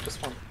out. He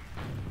just won.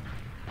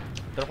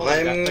 They're holding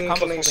I'm back. The combo's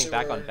coming holding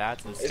back sewer. on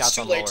bats and It's scouts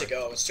too on late lower. to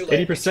go. It's too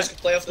late. 80%. Just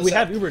play off the We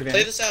sap. have Uber advantage.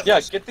 Play the sap. Yeah,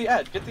 first. get the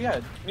ad, get the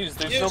ad. Muse,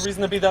 there's no Muse.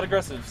 reason to be that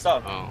aggressive.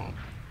 Stop. Oh.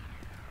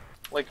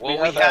 Like, Well,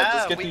 we have ad,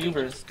 just get we the can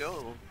Ubers. just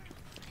go.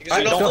 Because I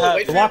you're not don't full. have-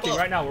 Wait for We're your walking buff.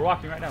 right now, we're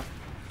walking right now.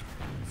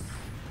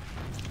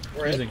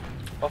 We're in. Using.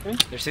 Off me.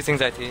 There's 2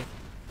 things IT.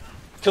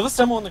 Kill this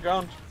demo on the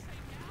ground.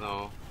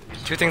 No.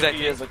 2 things IT.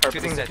 He has a 2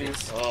 things carpet IT.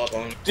 disease. Oh,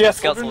 bone. Yeah,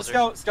 Scout soldier and soldier.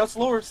 scout. Scout's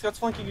lower. Scout's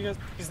flanking you guys.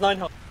 He's 9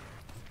 health.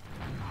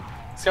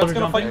 Scout's Soldier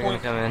gonna jump. fight They're gonna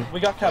point. come in. We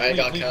got cap. I Leave,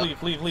 got leave, cap.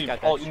 leave, leave, leave. Got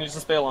Oh, that. you need to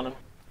just bail on him.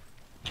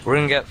 We're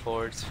gonna get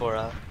forwards 4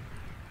 out.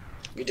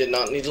 We did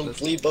not need to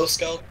leave both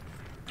scout.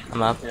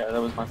 I'm up. Yeah,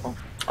 that was my fault.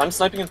 I'm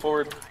sniping in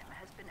forward.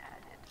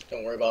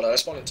 Don't worry about it. I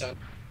spawned in 10.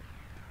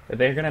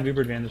 They're gonna have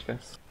Uber advantage,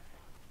 guys.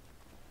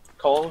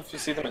 Call if you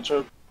see them at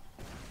choke.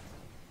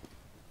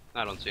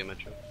 I don't see him at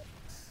choke.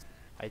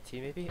 IT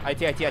maybe?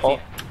 IT. Oh.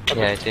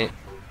 Yeah, IT. I see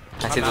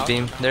I'm the out.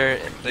 beam.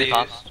 They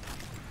pop.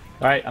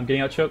 Alright, I'm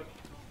getting out choke.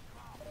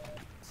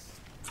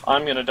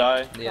 I'm gonna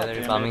die. Yeah, God they're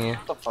damn bombing it. you.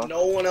 What the fuck?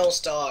 No one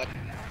else died.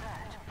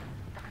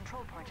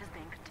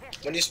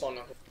 When do you spawn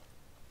now?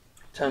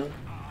 10.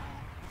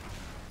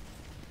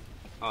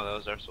 Oh, that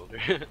was our soldier.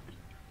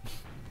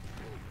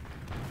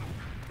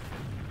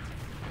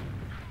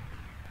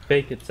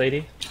 Fake, it's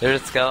 80.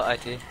 There's a scout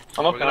IT.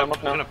 I'm up we're now, gonna, I'm up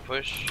we're now. gonna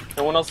push.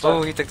 No one else Oh,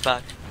 died. he took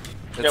back.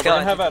 Yeah, we're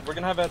gonna have ad, we're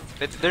gonna have ad.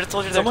 There's a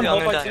soldier there Someone too.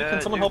 I'm help gonna IT? die.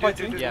 Can someone dude, help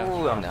dude, IT? dude, Yeah.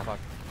 Ooh, I'm down. Fuck.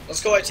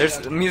 Let's go IT There's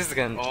then. music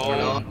gun. Oh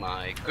not.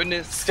 my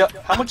goodness. Scout,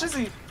 how much is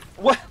he?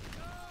 What?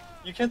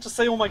 You can't just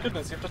say, oh my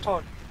goodness, you have to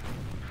talk.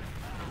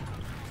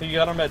 You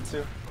got our med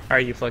too. Are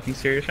you fucking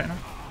serious right now?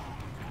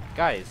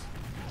 Guys,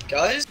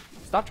 Guys?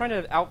 stop trying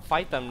to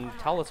outfight them.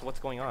 Tell us what's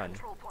going on.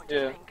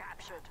 Yeah.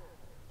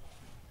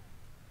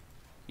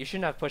 You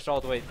shouldn't have pushed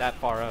all the way that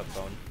far up,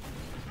 Bone.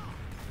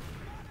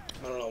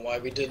 I don't know why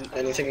we did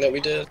anything that we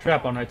did.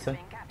 Trap on right side.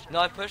 No,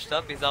 I pushed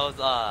up because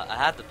I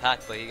had the pack,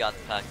 but he got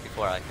the pack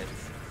before I could.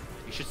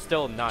 You should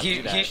still not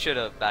do that. He should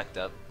have backed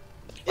up.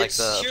 Like It's,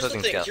 the here's the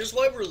opposing thing, scout. here's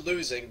why we're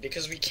losing,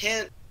 because we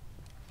can't...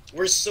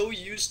 We're so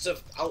used to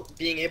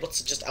being able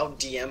to just out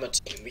DM a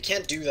team. We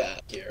can't do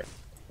that here.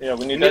 Yeah,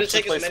 we need need to to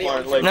take actually as play many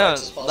smart. on Like, No,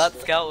 as possible. that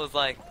scout was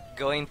like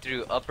going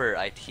through upper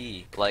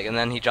IT, like, and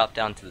then he dropped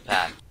down to the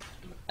pack,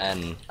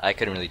 and I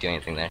couldn't really do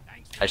anything there.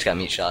 I just got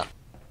meat shot.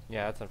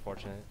 Yeah, that's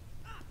unfortunate.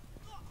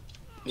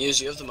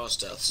 Muse, you have the most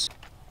deaths.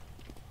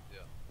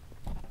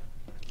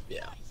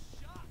 Yeah.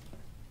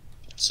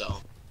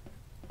 So,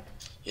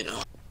 you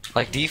know.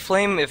 Like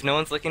D-Flame, if no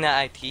one's looking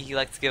at IT, he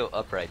likes to go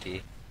upper IT,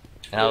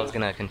 and I was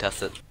gonna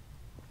contest it.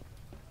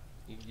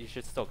 You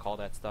should still call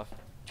that stuff.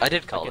 I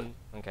did call it,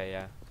 Okay,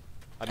 yeah.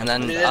 and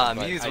then Yeah.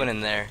 Muse went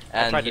in there, I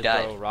and tried he to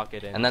throw died,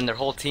 rocket in. and then their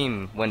whole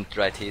team went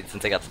through IT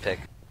since they got the pick.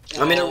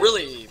 I mean, it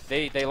really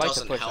they like to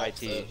doesn't push help IT.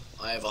 that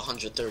I have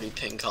 130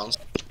 ping cons.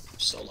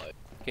 So, like...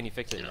 Can you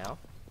fix it now?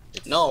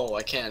 No,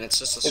 I can't. It's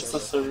just a it's the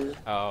server.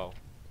 server. Oh.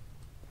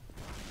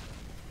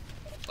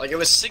 Like, it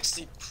was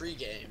 60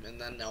 pre-game, and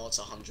then now it's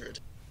 100.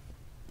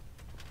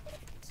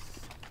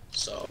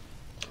 So,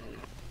 I don't know.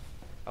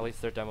 At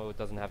least their demo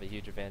doesn't have a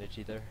huge advantage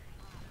either.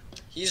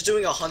 He's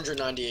doing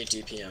 198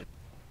 DPM.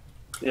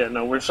 Yeah,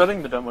 no, we're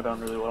shutting the demo down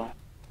really well.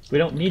 We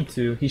don't need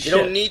to. He's You shit.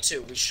 don't need to.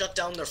 We shut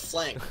down their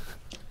flank.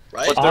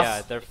 Right? What the-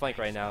 Yeah, their flank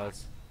right now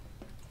is.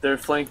 Their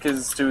flank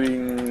is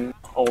doing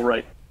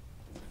alright.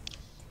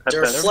 At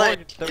Their best.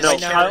 flank they're is No,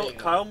 right now- Kyle,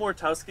 Kyle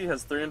Mortowski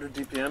has 300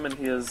 DPM and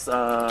he has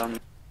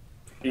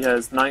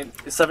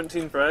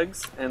 17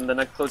 frags, and the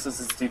next closest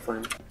is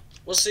D-Flame.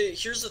 Well, see,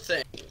 here's the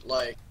thing.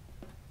 Like,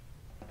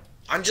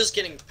 I'm just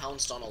getting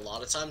pounced on a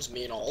lot of times,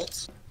 me and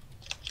alt,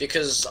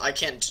 because I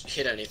can't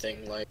hit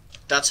anything. Like,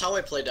 that's how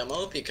I play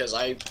demo, because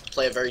I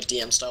play a very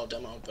DM style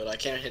demo, but I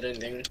can't hit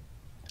anything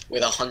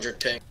with 100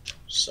 ping.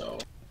 So,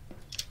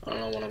 I don't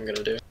know what I'm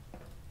gonna do.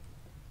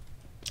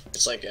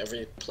 It's like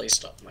every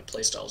playstyle, my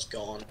playstyle's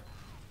gone.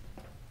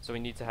 So we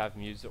need to have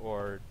Muse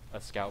or a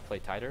scout play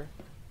tighter.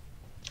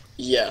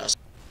 Yes.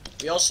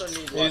 We also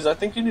need Muse, I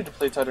think you need to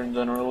play tighter in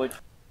general. Like,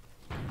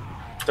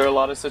 there are a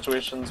lot of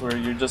situations where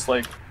you're just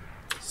like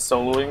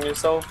soloing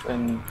yourself,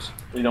 and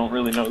you don't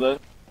really know that.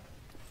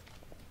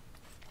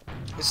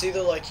 It's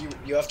either like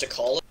you have to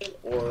call it,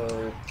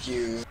 or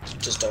you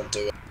just don't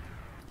do it.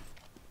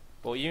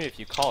 Well, even if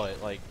you call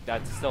it, like,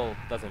 that still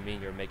doesn't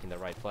mean you're making the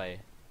right play.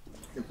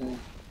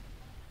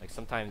 Like,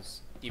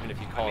 sometimes, even if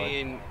you call I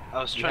it... mean,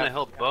 I was You trying to have-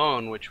 help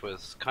Bone, which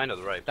was kind of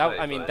the right That, play.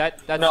 I mean, but-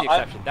 that's No, the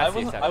exception. That's the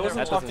exception. I wasn't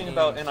That doesn't talking mean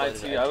about in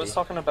it's IT. I was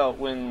talking about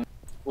when,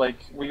 like,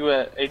 we were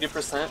at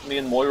 80%, me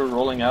and Moy were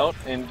rolling out,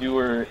 and you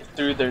were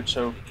through their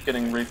choke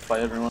getting raped by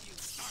everyone.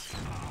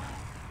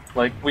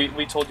 Like,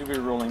 we told you we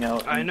were rolling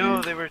out. I and know,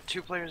 you- they were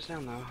 2 players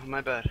down though.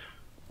 My bad.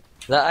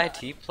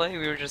 That IT play,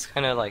 we were just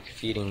kind of like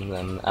feeding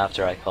them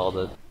after I called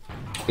it.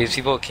 These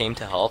people came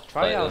to help,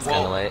 Try but it out was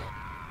kind of late.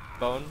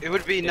 Bone. It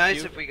would be if nice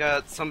you- if we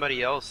got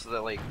somebody else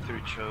that like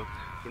threw choke,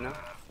 you know?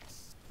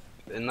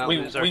 And not We-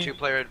 lose our we-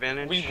 two-player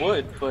advantage. We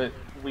would, but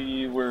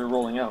we were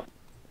rolling out.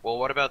 Well,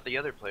 what about the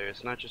other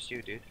players? Not just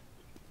you, dude.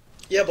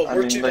 Yeah, but I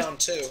we're mean, 2 like- down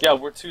too. Yeah,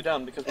 we're 2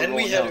 down because we're And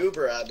we rolling had out.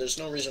 Uber ad. There's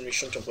no reason we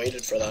shouldn't have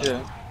waited for that.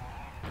 Yeah.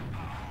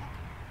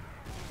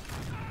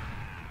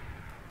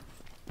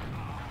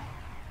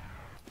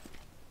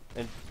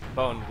 And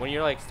Bone, when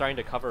you're like starting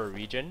to cover a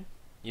region,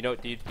 you know,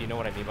 do you know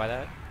what I mean by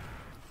that?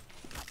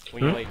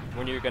 When you're like,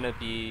 when you're gonna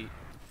be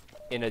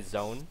in a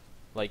zone,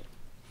 like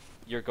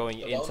you're going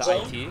The into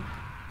bone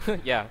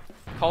IT. Yeah,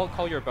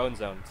 call your bone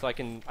zone so I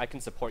can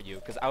support you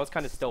because I was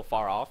kind of still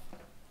far off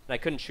and I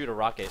couldn't shoot a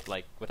rocket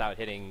like without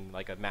hitting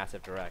like a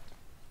massive direct.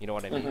 You know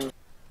what I mean? Mhm.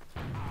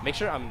 Make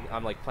sure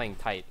I'm like playing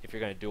tight if you're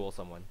gonna duel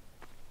someone.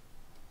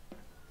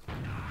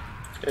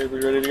 Okay,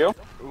 we ready to go?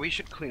 We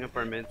should clean up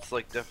our mids,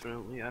 like,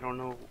 definitely. I don't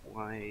know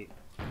why.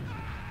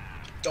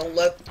 Don't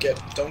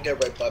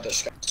get raped by their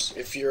scouts.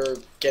 If you're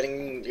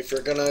getting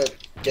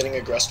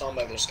aggressed on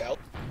by their scout,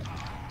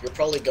 you're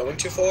probably going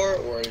too far,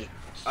 or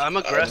I'm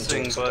doing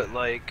aggressing, something. but,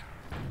 like,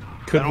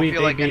 Could I don't we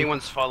feel like maybe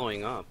anyone's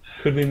following up.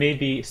 could we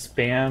maybe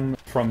spam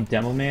from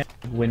Demo Man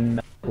when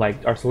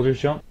like our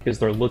soldiers jump because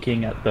they're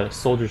looking at the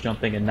soldiers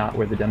jumping and not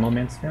where the Demo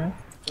Man's spamming?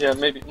 Yeah,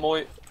 maybe.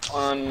 Moy,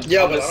 on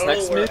Yeah, but this I don't know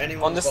next where mid,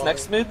 anyone's on this going.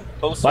 next mid,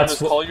 both That's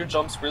soldiers what- call your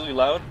jumps really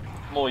loud.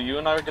 Moy, you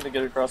and I are gonna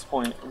get across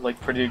point, like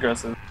pretty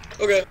aggressive.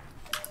 okay.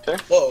 Okay.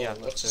 Whoa, Yeah,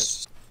 let's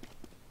what's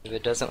If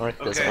it doesn't work,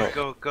 it doesn't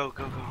Okay, work. go.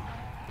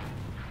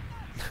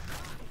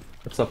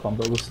 What's up,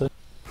 Umbrella?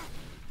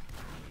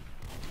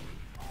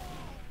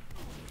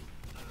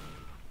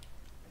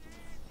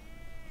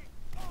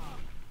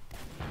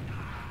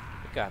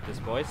 We got this,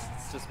 boys.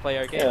 Let's just play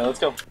our game. Yeah, let's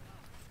go.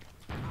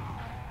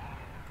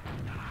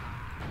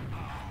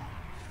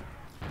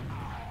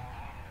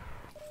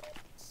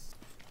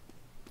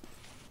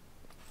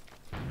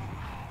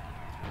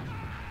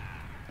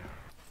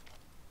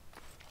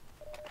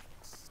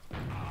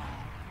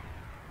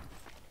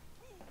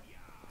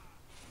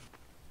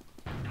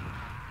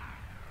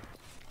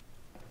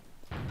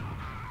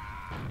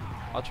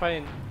 I'll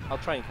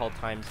try and call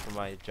times for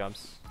my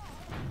jumps.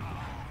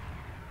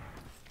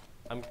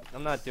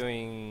 I'm not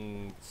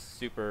doing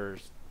super.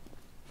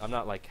 I'm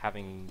not like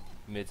having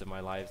mids of my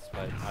lives,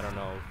 but I don't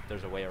know if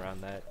there's a way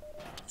around that.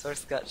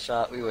 Source got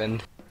shot, we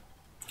win.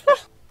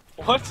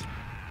 What?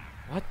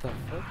 What the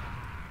fuck?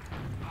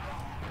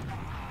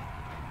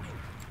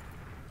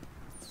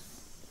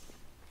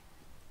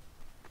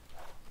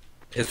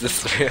 Is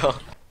this real?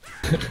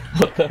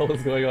 What the hell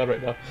is going on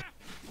right now?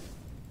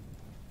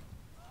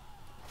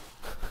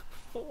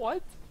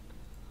 What?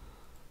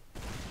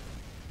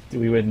 Do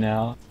we win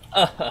now?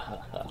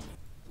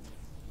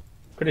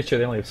 Pretty sure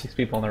they only have 6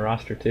 people on their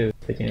roster too.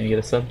 They can't even get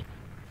a sub.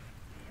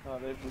 Oh,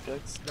 they have blue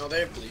ticks. no?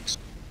 They have bleaks.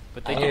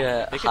 But I they need could,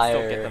 to they could still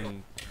hire get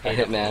them a paid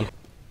up. hitman.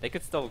 They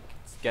could still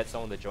get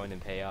someone to join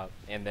and pay up,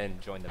 and then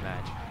join the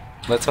match.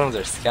 That's one of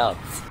their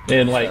scouts.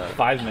 In like So,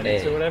 5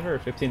 minutes hey. or whatever, or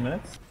 15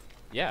 minutes?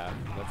 Yeah,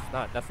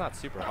 that's not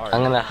super hard.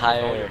 I'm gonna If all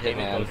hire your a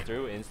payment hitman. goes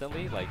through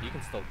instantly, like you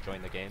can still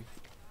join the game.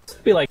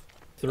 It'd be like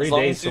 3 As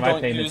long days as for you my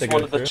don't payment use to one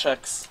go of the through.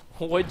 checks.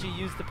 What'd you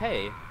use to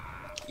pay?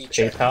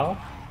 E-check. PayPal?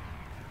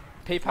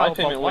 PayPal My above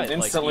payment what? went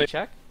instantly. Like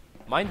e-check?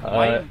 Mine,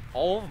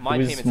 all of my it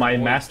was payments my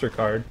always,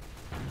 MasterCard.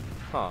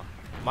 Huh.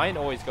 Mine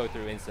always go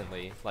through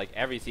instantly, like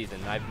every season.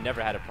 I've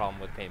never had a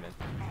problem with payment.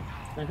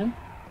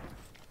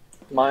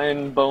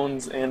 Mine,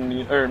 Bones, and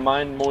me, or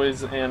mine,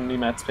 Moy's, and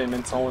Nemat's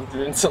payments all went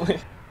through instantly.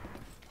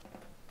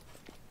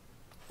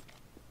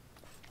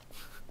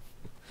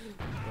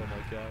 Oh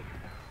my god.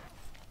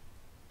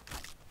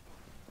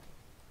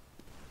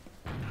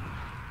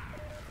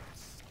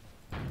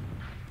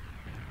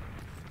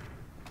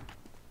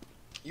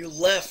 You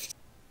left.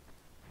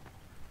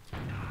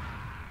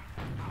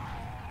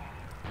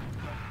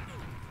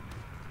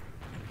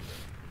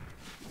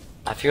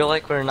 I feel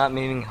like we're not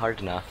meaning hard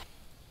enough.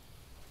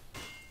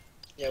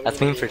 Yeah, we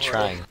That's need me to for be harder.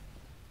 trying.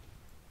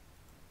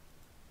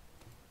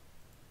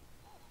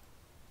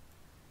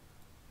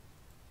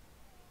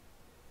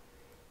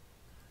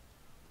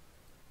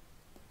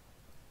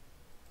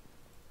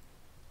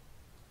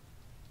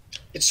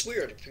 It's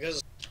weird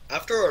because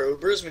after our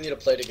Ubers, we need to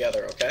play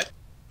together. Okay.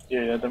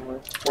 Yeah, definitely.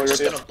 We're Moy,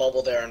 just ready? gonna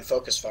bubble there and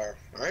focus fire.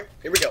 All right.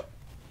 Here we go.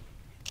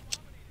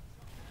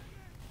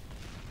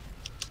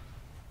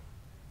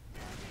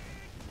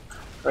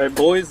 Alright,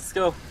 boys, let's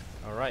go.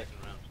 Alright.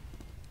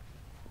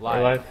 We're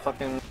Live. live.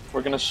 Fucking,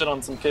 we're gonna shit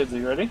on some kids. Are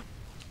you ready?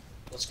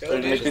 Let's go.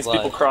 Ready to make Dude. these live.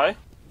 people cry?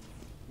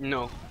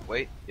 No,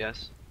 wait,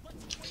 yes.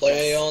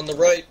 Play on the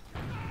right.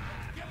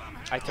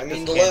 I took I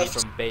mean this the candy left.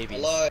 from babies.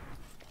 I lied.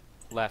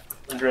 Left.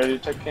 You ready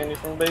to take candy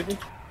from a baby?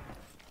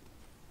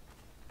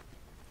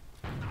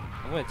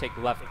 I'm gonna take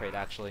left crate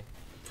actually.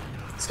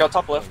 Scout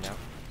top Going left. now.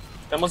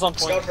 Emma's on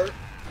point. Scout hurt.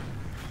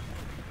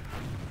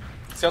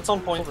 Scout's on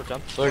point. Silver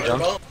jump. Floor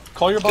jump. Bomb.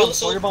 Call your Kill bombs,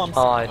 the call your bombs.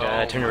 Oh,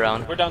 I turned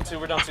around. We're down two,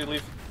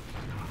 leave.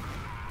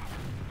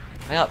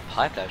 I got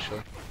piped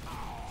actually.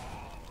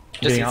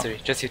 Just Getting you out. three.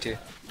 Just you two.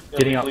 Yeah,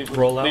 Getting out, leave,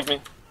 roll out. Leave me.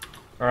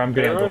 Or I'm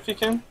getting Arrow out. if you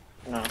can.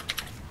 No.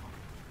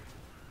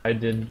 I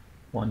did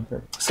one.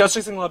 But Scout's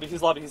chasing lobby.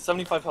 He's lobby. He's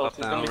 75 health. Up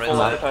He's now, gonna be right full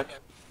side. auto pack.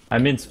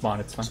 I'm in spawn.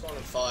 It's fine. Spawn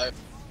in 5.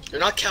 You're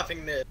not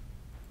capping mid.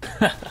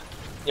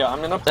 Yeah,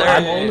 I'm gonna play.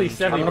 I'm only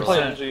I'm gonna play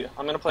 70%. NG.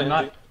 I'm gonna play I'm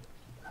NG. not-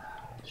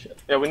 Shit.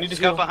 Yeah, we need to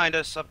Scout heal. behind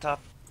us up top.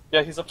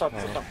 Yeah, he's up top.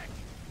 He's up top.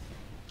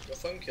 Go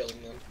fucking kill him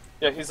then.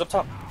 Yeah, he's up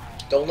top.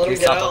 Don't let him He's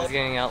get top. out. He's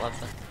getting out left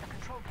side.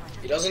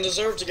 He doesn't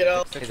deserve to get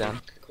out. He's down.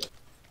 Okay, cool.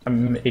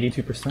 I'm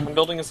 82%. I'm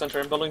building a center.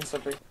 I'm building a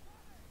center.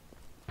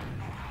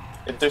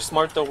 If they're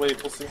smart, they'll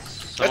wait. We'll see.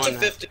 That's Someone, a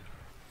 50.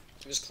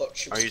 He was close.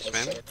 She was Are you close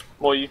spamming? there.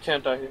 Well, you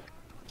can't die here.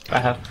 I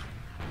have.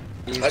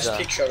 He's, I just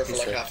peek shutter for he's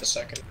like safe. half a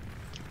second.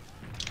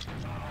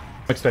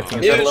 I'm expecting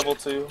He's it. at Yeah. level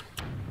 2.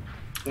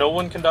 No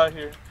one can die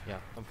here. Yeah,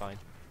 I'm fine.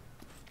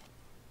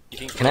 You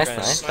think Can I they're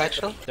gonna- snipe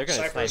actually? They're gonna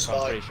Sniper snipe, I'm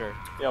spot. pretty sure.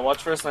 Yeah,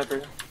 watch for a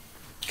sniper.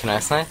 Can I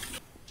snipe?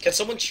 Can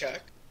someone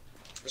check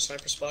for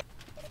sniper spot?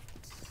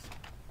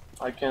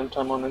 I can't.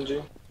 I'm on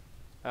NG.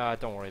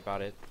 Don't worry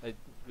about it.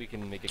 We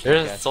can make a quick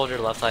There's a guess. soldier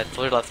left side.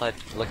 Soldier left side.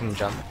 Looking to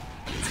jump.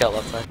 Scout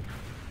left side.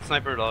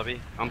 sniper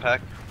lobby. Unpack.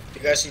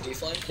 You guys see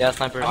D-Flame? Yeah,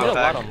 sniper. I hit a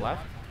back. lot on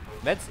left.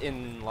 Med's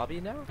in lobby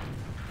now?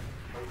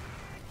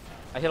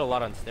 I hit a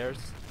lot on stairs.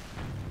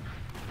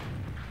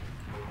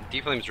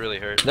 D-Flame's really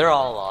hurt. They're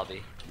all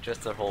lobby.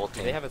 Just their whole Do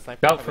team. they have a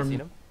sniper? Out Have I from- seen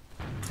him?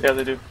 Yeah,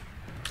 they do.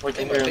 We I can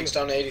think my hear him. ping's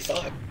down to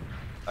 85.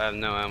 I have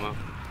no ammo.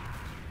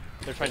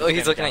 They're trying Oh, to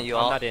he's spam looking down. at you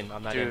I'm all. not in.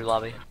 I'm not Through in.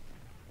 lobby.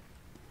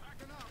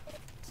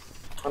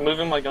 I'm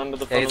moving my gun to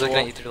the Yeah, front he's of the looking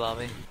wall. at you through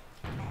lobby.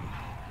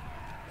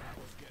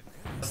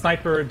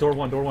 Sniper, door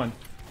one, door one.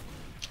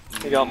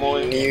 He got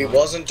Moy. He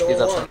wasn't door He's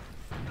 1. outside.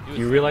 He was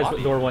You realize lobby.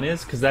 what door one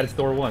is? Because that is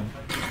door one.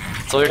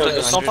 Soldier Yeah, took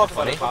just don't talk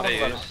about 120. it. Don't talk They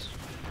about it. use.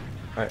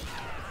 Alright.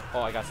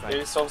 Oh, I got Yeah, sniped.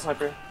 he's still a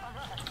sniper.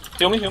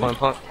 Heal me, heal me.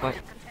 Point.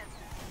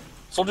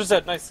 Soldier's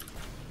dead. Nice.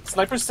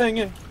 Sniper's staying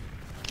in.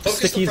 Focus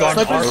Sticky's the on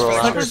pressure. Sniper's, Armor.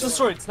 sniper's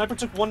destroyed. Sniper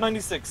took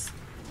 196.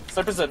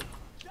 Sniper's dead.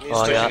 He's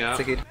Oh, doing yeah. it. out.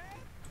 Sticky.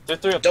 They're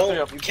 3 up. They're 3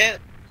 up. Don't. You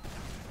can't.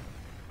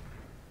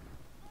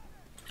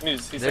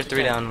 He's They're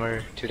 3 down.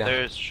 We're 2 down.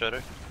 There's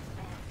shutter.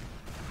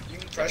 You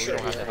can pressure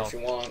don't have here to if you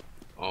want.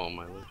 Oh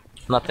my lord.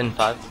 I'm up in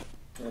 5.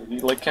 You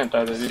like can't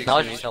die there. dude. I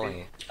was just telling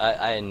you.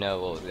 I know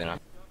what was going on.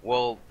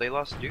 Well, they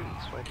lost dudes.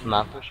 Why didn't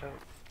Map. they push out?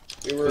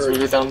 We Because we were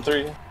were. down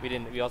 3.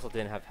 We also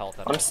didn't have health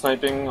at I'm all.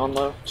 sniping on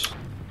left.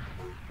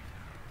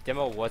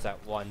 Demo was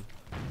at 1.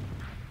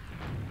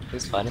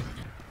 Who's fighting?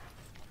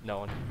 No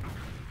one.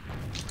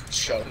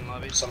 Shut. In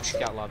lobby. Some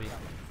shut. Scout lobby.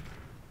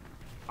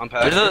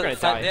 Unpack. There's You're a gonna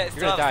sni- die. yeah, You're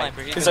still gonna have die.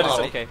 sniper. He's He's dead, in he's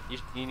lobby. dead.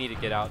 Okay, you need to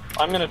get out.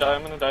 I'm gonna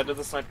die to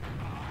the sniper.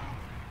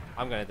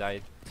 I'm gonna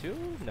die too?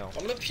 No.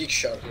 I'm gonna peek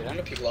shut. I'm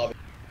gonna peek lobby.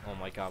 Oh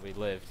my god, we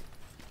lived.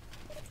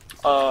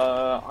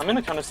 I'm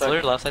gonna counter Soldier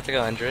stack. left side to go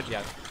 100.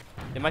 Yeah.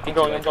 It might be I'm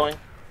going, too I'm late. going.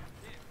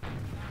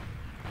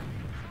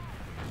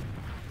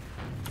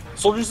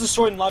 Soldier's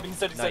destroyed in lobby. He's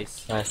dead, he's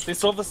Nice. dead. Nice. They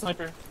still have the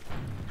sniper.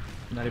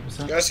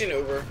 90%. You guys see an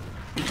Uber?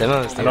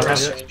 Demo's I don't have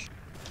there. it. Exchange.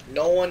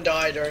 No one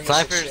died during the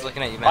Sniper's exchange.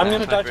 looking at you, man. I'm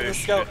gonna die to Sniper the is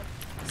scout.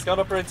 Scout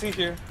up right T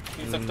here.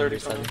 He took 30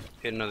 from me.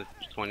 Hit another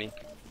 20.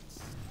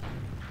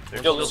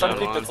 They're Yo, let's try to still peek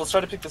down this. one. Let's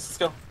try to peek this. Let's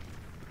go.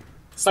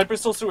 Sniper's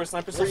still sewer.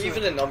 Sniper's still We're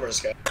even sewer. in numbers,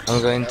 guys.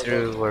 I'm going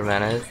through where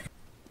mana is.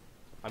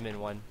 I'm in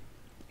 1.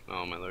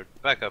 Oh my lord.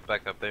 Back up.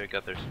 They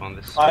got their spawn.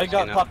 This is I risky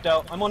got now. popped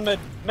out. I'm on med.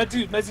 Med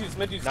use. Nice.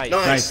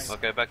 Nice.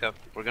 Okay, back up.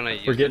 We're gonna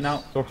use We're getting this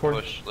out. Door 4.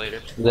 push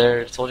later.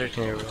 Their soldier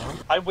can hear well.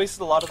 I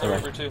wasted a lot of the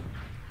Alright. river too.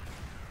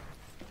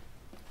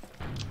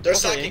 They're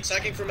Okay.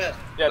 sacking for med.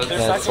 Yeah, Let's- they're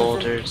Yeah, stacking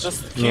soldiers from,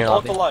 just near keep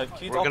alt lobby. alive.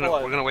 Keep alt We're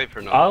alive. gonna wait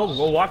for no.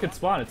 We'll walk and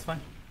spawn. It's fine.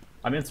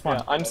 I'm in spawn.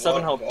 Yeah, I'm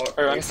 7 health.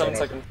 Or I'm 7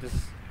 seconds. Just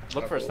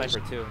look for a sniper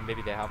too.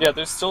 Maybe they have Yeah,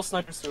 there's still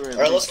sniper sewer.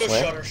 Alright, let's go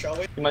Where? shutter, shall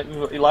we? He might.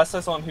 Last I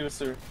saw him, he was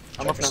sewer.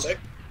 I'm Check up for now. stick.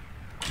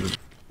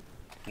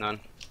 None.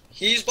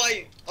 He's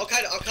by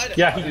Al-Qaeda.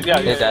 Yeah, Yeah,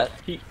 Hit that.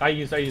 I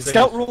used.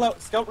 Scout roll out.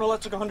 Scout roll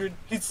out took 100.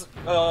 He's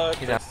out.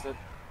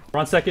 We're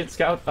on second.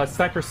 Scout.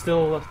 Sniper's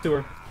still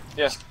sewer.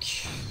 Yeah.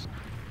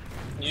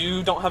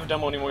 You don't have a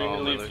demo anymore. You Oh,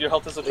 can leave. really? Your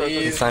health is atrocious.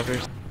 Leave.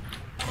 Snipers.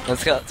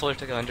 Let's go. Soldier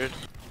took 100.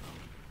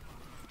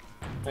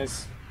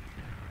 Nice.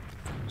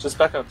 Just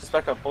back up. Just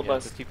back up. Hold Yeah,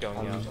 less. just keep going.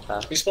 I'm Yeah.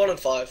 fast. We spawned in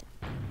 5.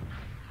 Hey,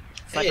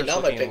 Sniper's now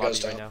my looking ping in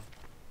goes lobby down. right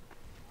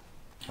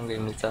I'm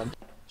getting new tab.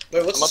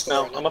 Wait, what's I'm the up score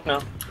now. right I'm up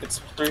now. It's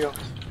 3-0.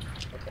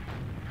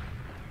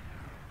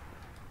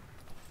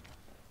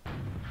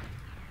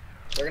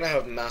 They're gonna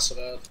have massive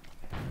ad.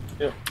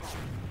 now.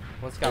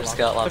 Let's go. There's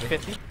scout lobby. Push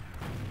 50.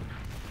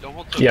 Don't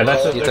hold too Yeah,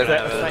 close. that's You They're took gonna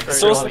that. have it. Sniper.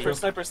 Still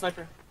lobby.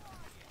 sniper.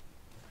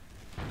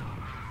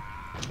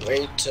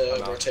 Wait to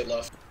I'm out. rotate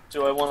left.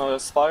 Do I want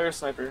to spy or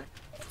sniper?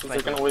 Because they're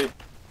Sniper. gonna wait.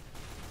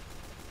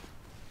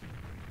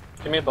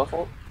 Give me a buff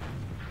ult.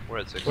 We're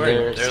at 6.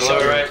 They're They're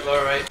lower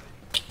lower. right.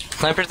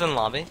 Snipers in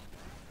lobby.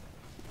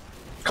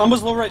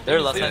 Combo's low right.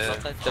 They're left They- side,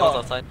 left side. Devil's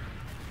left side.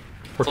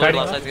 We're Soldier kiting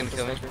left up. side's gonna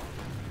kill me.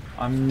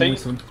 I'm They-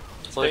 with them.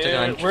 Soldier took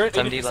 100. We're at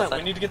 70 left 80%. We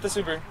side. need to get this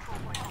Uber.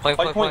 Point.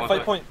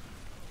 Fight point.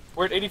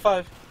 We're at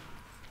 85.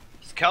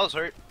 Cal's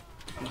hurt.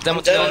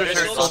 Demo Dead, soldier there's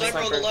hurt. another Soldier.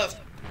 sniper on the left.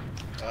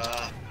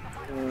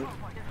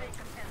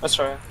 Let's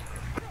try.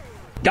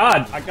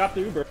 God, I got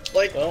the Uber.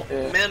 Like, Well,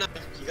 Yeah. man,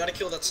 you gotta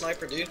kill that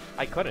sniper, dude.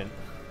 I couldn't.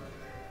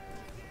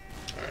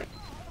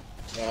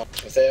 Well,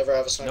 if they ever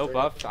have a sniper, No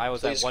buff. I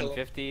was at please kill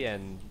 150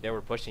 and they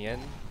were pushing in.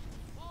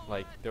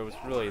 Like there was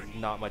really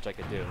not much I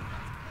could do. them.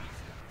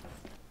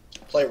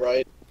 Play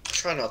right.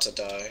 Try not to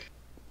die.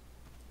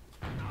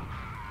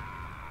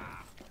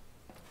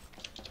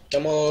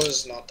 Demo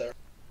is not there.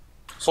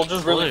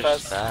 Soldier's really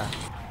Soldier's fast.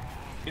 fast.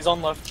 He's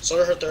on left.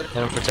 Soldier hurt 30.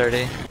 Hit him for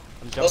 30. I'm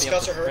Those jumping up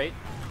scouts the are hurt. crate.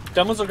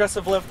 Demo's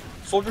aggressive left.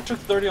 Soldier took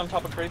 30 on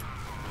top of crate.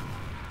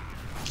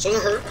 Soldier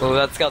hurt. Oh,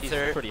 that scout's He's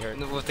hurt. pretty hurt.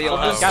 With the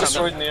Soldier's got him.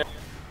 destroyed in the air.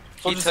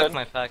 He Soldier's took dead.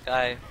 my pack.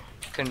 I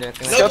couldn't do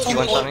anything. No, there. Scout's He no,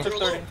 one no, shot no. me. took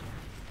 30.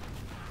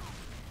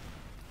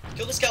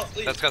 Kill the scout,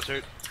 please. That scout's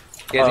hurt.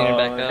 You guys need to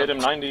back Hit up.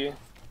 him 90.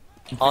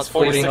 All He's 46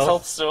 bleeding.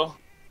 health still.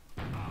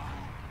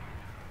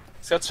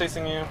 Scout's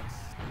chasing you.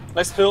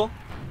 Nice pill.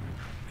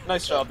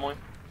 Nice job, Moy.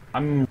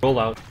 I'm roll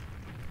out.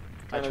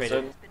 I And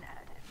traded. dead.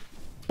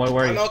 Why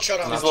where are I'm you? outshot.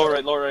 I'm He's low outshot.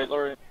 right, low right, low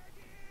right.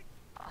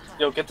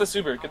 Yo, get this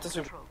Uber, get this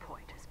Uber.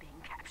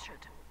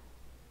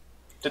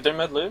 Did their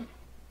med live?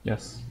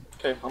 Yes.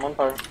 Okay, I'm on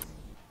fire.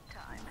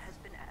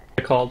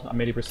 I called. I'm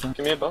 80%.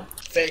 Give me a bow.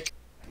 Fake.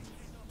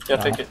 Yeah,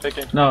 No. take it, take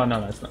it. No,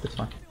 no, it's not. It's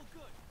fine.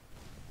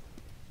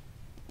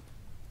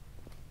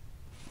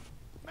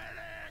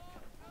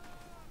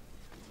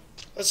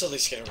 Let's at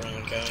least get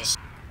around, guys.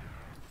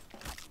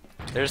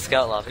 There's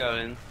scout lobby. Scout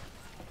in.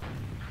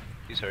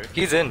 He's hurt.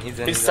 He's in. He's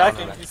in. He's on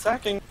sacking, that. he's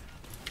sacking.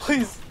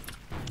 Please.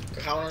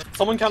 Counter.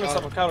 Someone counter, Counter.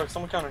 someone counter,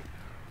 someone counter.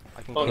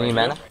 I can Oh, go Give me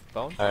right mana. here.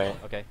 Bone? Alright.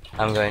 Okay.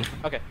 I'm going.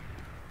 Okay.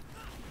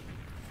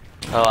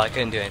 Oh, I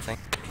couldn't do anything.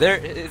 There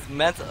is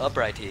Matt's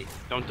upper IT.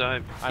 Don't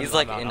die. He's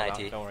like I'm in out,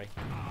 IT. Don't worry.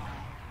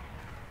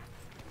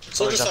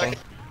 Soldier jumping.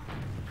 second.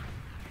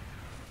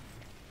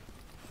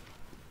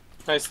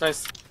 Nice,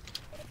 nice.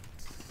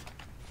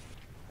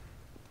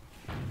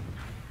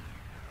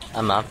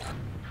 I'm up.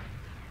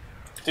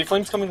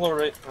 D-Flame's coming low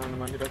right. Oh, never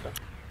mind, he back there.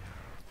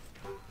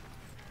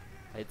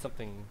 I hit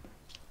something.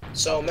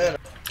 So, man.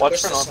 Watch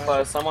push for the knock sniper.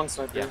 class, I'm on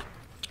sniper. Yeah.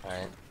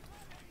 Alright.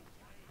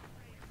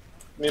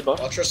 Me a buff.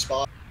 Watch your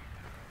spot.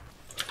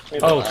 Me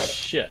a Oh buff.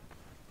 shit.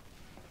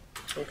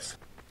 Thanks.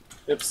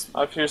 Yep,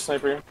 I hear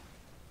sniper.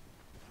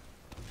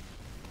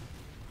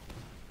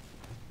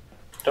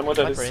 Demo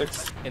dead is Sniper in.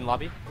 6. In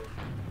lobby.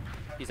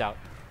 He's out.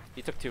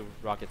 He took 2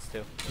 rockets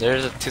too.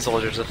 There's 2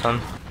 soldiers with him.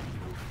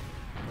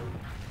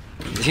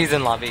 He's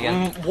in lobby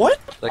again. What?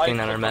 Looking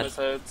I at our clicked on med. his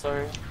head,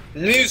 sorry.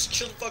 News,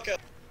 chill the fuck out.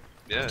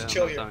 Yeah,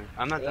 Chill I'm here. not dying.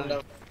 I'm not One dying.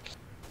 down.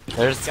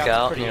 There's Scout's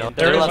scout. pretty You know, in.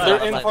 They're, left, they're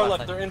left, in left, far left,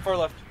 left, they're in far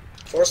left.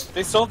 Force.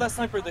 They still have that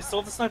sniper, they still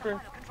have the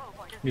sniper.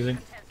 Using.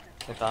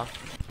 They fell.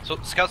 So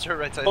scouts hurt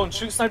right side. Bone,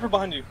 shoot sniper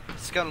behind you.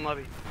 Scout in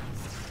lobby.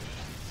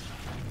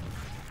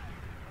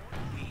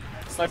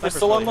 Sniper's Sniper's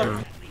still on really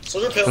left.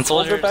 Soldier pill. And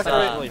soldiers, back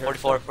right.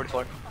 44,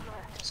 44.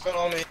 What's going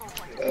on, me?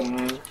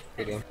 Mm.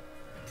 Good game.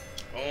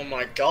 Oh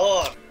my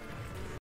god.